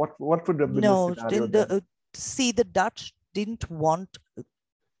Company? What would have been the scenario? See, the Dutch didn't want,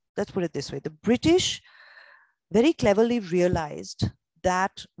 let's put it this way, the British very cleverly realized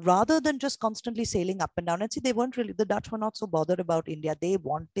that rather than just constantly sailing up and down, and see, they weren't really, the Dutch were not so bothered about India. They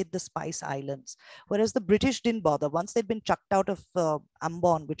wanted the Spice Islands, whereas the British didn't bother. Once they'd been chucked out of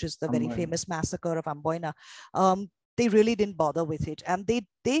Ambon, which is the very famous massacre of Amboina, they really didn't bother with it. And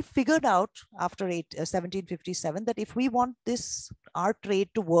they figured out after 1757 that if we want our trade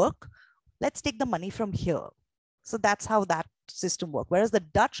to work, let's take the money from here. So that's how that system worked. Whereas the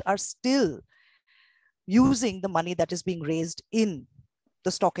Dutch are still using the money that is being raised in the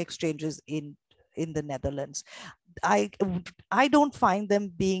stock exchanges in the Netherlands. I don't find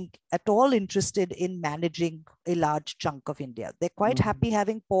them being at all interested in managing a large chunk of India. They're quite happy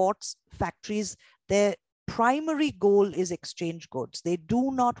having ports, factories. Their primary goal is exchange goods. They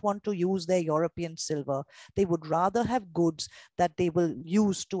do not want to use their European silver. They would rather have goods that they will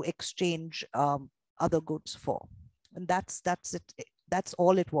use to exchange other goods for. And that's it. That's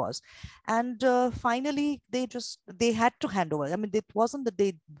all it was. And finally, they had to hand over. I mean, it wasn't that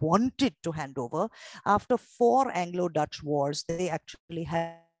they wanted to hand over. After 4 Anglo-Dutch wars, they actually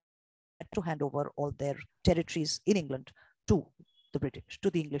had to hand over all their territories in England to the British, to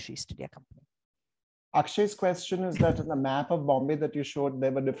the English East India Company. Akshay's question is that in the map of Bombay that you showed,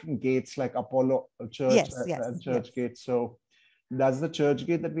 there were different gates like Apollo Church and Church Gate. So does the church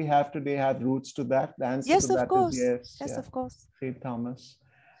gate that we have today have roots to that? The answer yes, to of that course. Is yes, of course. St. Thomas.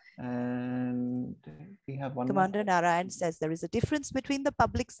 And we have one Commander Narayan says there is a difference between the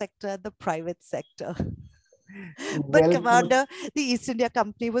public sector and the private sector. But Commander, the East India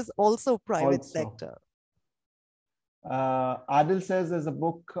Company was also private sector. Adil says there's a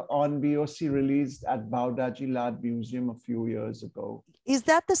book on BOC released at Baudaji Lad Museum a few years ago. Is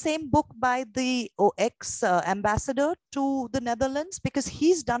that the same book by the ex-ambassador to the Netherlands? Because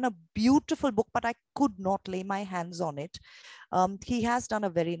he's done a beautiful book, but I could not lay my hands on it. He has done a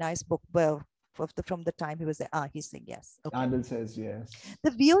very nice book from the time he was there. He's saying yes. Okay. Adil says yes. The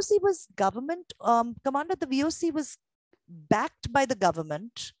VOC was government, Commander, the VOC was backed by the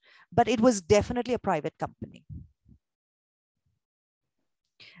government, but it was definitely a private company.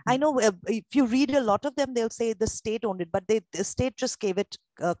 I know if you read a lot of them, they'll say the state owned it, but the state just gave it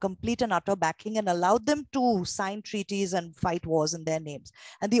complete and utter backing and allowed them to sign treaties and fight wars in their names.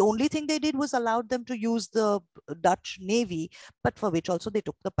 And the only thing they did was allowed them to use the Dutch Navy, but for which also they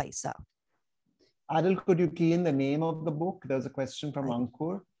took the paisa. Adil, could you key in the name of the book? There's a question from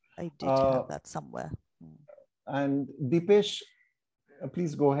Ankur. I did have that somewhere. And Deepesh,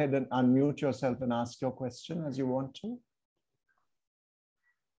 please go ahead and unmute yourself and ask your question as you want to.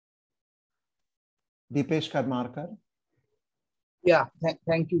 Deepesh Karmarkar. Yeah,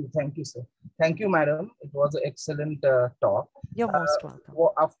 thank you, sir. Thank you, madam. It was an excellent talk. You're most welcome.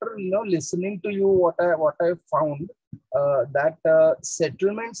 After listening to you, what I found that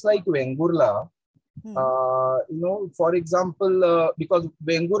settlements like Vengurla For example, because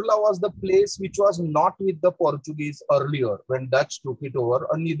Vengurla was the place which was not with the Portuguese earlier when Dutch took it over,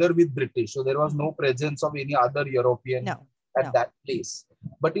 or neither with British. So there was no presence of any other European at that place.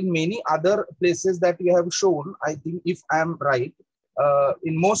 But in many other places that you have shown, I think if I am right,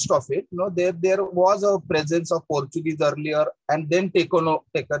 in most of it, there was a presence of Portuguese earlier and then taken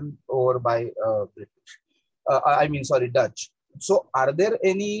over by Dutch. So are there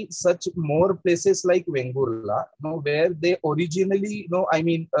any such more places like Vengurla, where they originally,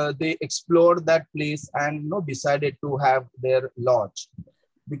 they explored that place and decided to have their lodge?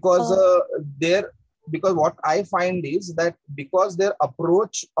 Because because what I find is that because their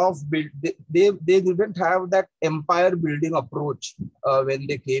approach of they didn't have that empire building approach when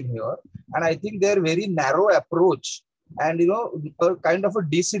they came here, and I think their very narrow approach and a kind of a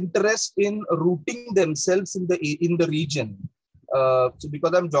disinterest in rooting themselves in the region. So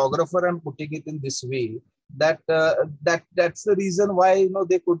because I'm geographer, I'm putting it in this way that's the reason why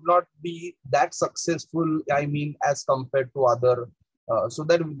they could not be that successful. I mean, as compared to other. So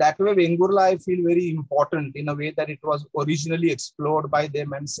that way, Vengurla I feel very important in a way that it was originally explored by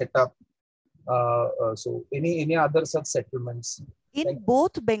them and set up. So any other such settlements? In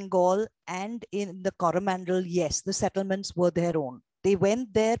both Bengal and in the Coromandel, yes, the settlements were their own. They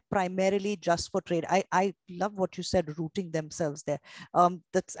went there primarily just for trade. I love what you said, rooting themselves there.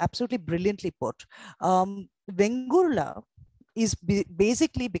 That's absolutely brilliantly put. Vengurla is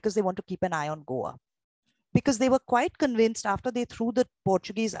basically because they want to keep an eye on Goa. Because they were quite convinced after they threw the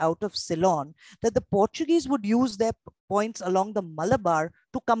Portuguese out of Ceylon that the Portuguese would use their points along the Malabar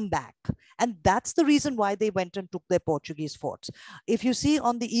to come back. And that's the reason why they went and took their Portuguese forts. If you see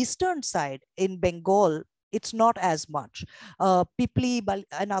on the eastern side in Bengal, it's not as much. Pipli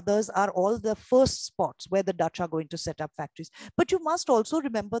and others are all the first spots where the Dutch are going to set up factories. But you must also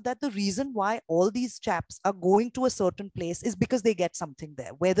remember that the reason why all these chaps are going to a certain place is because they get something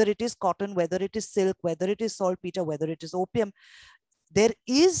there, whether it is cotton, whether it is silk, whether it is saltpeter, whether it is opium. There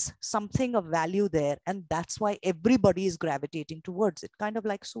is something of value there, and that's why everybody is gravitating towards it, kind of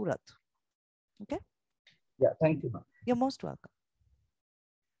like Surat. Okay? Yeah, thank you. You're most welcome.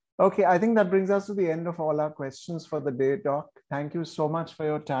 Okay, I think that brings us to the end of all our questions for the day, Doc. Thank you so much for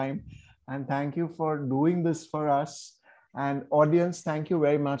your time, and thank you for doing this for us. And audience, thank you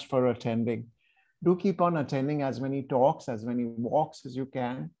very much for attending. Do keep on attending as many talks, as many walks as you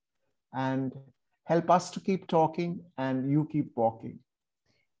can, and help us to keep talking and you keep walking.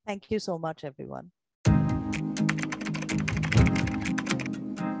 Thank you so much, everyone.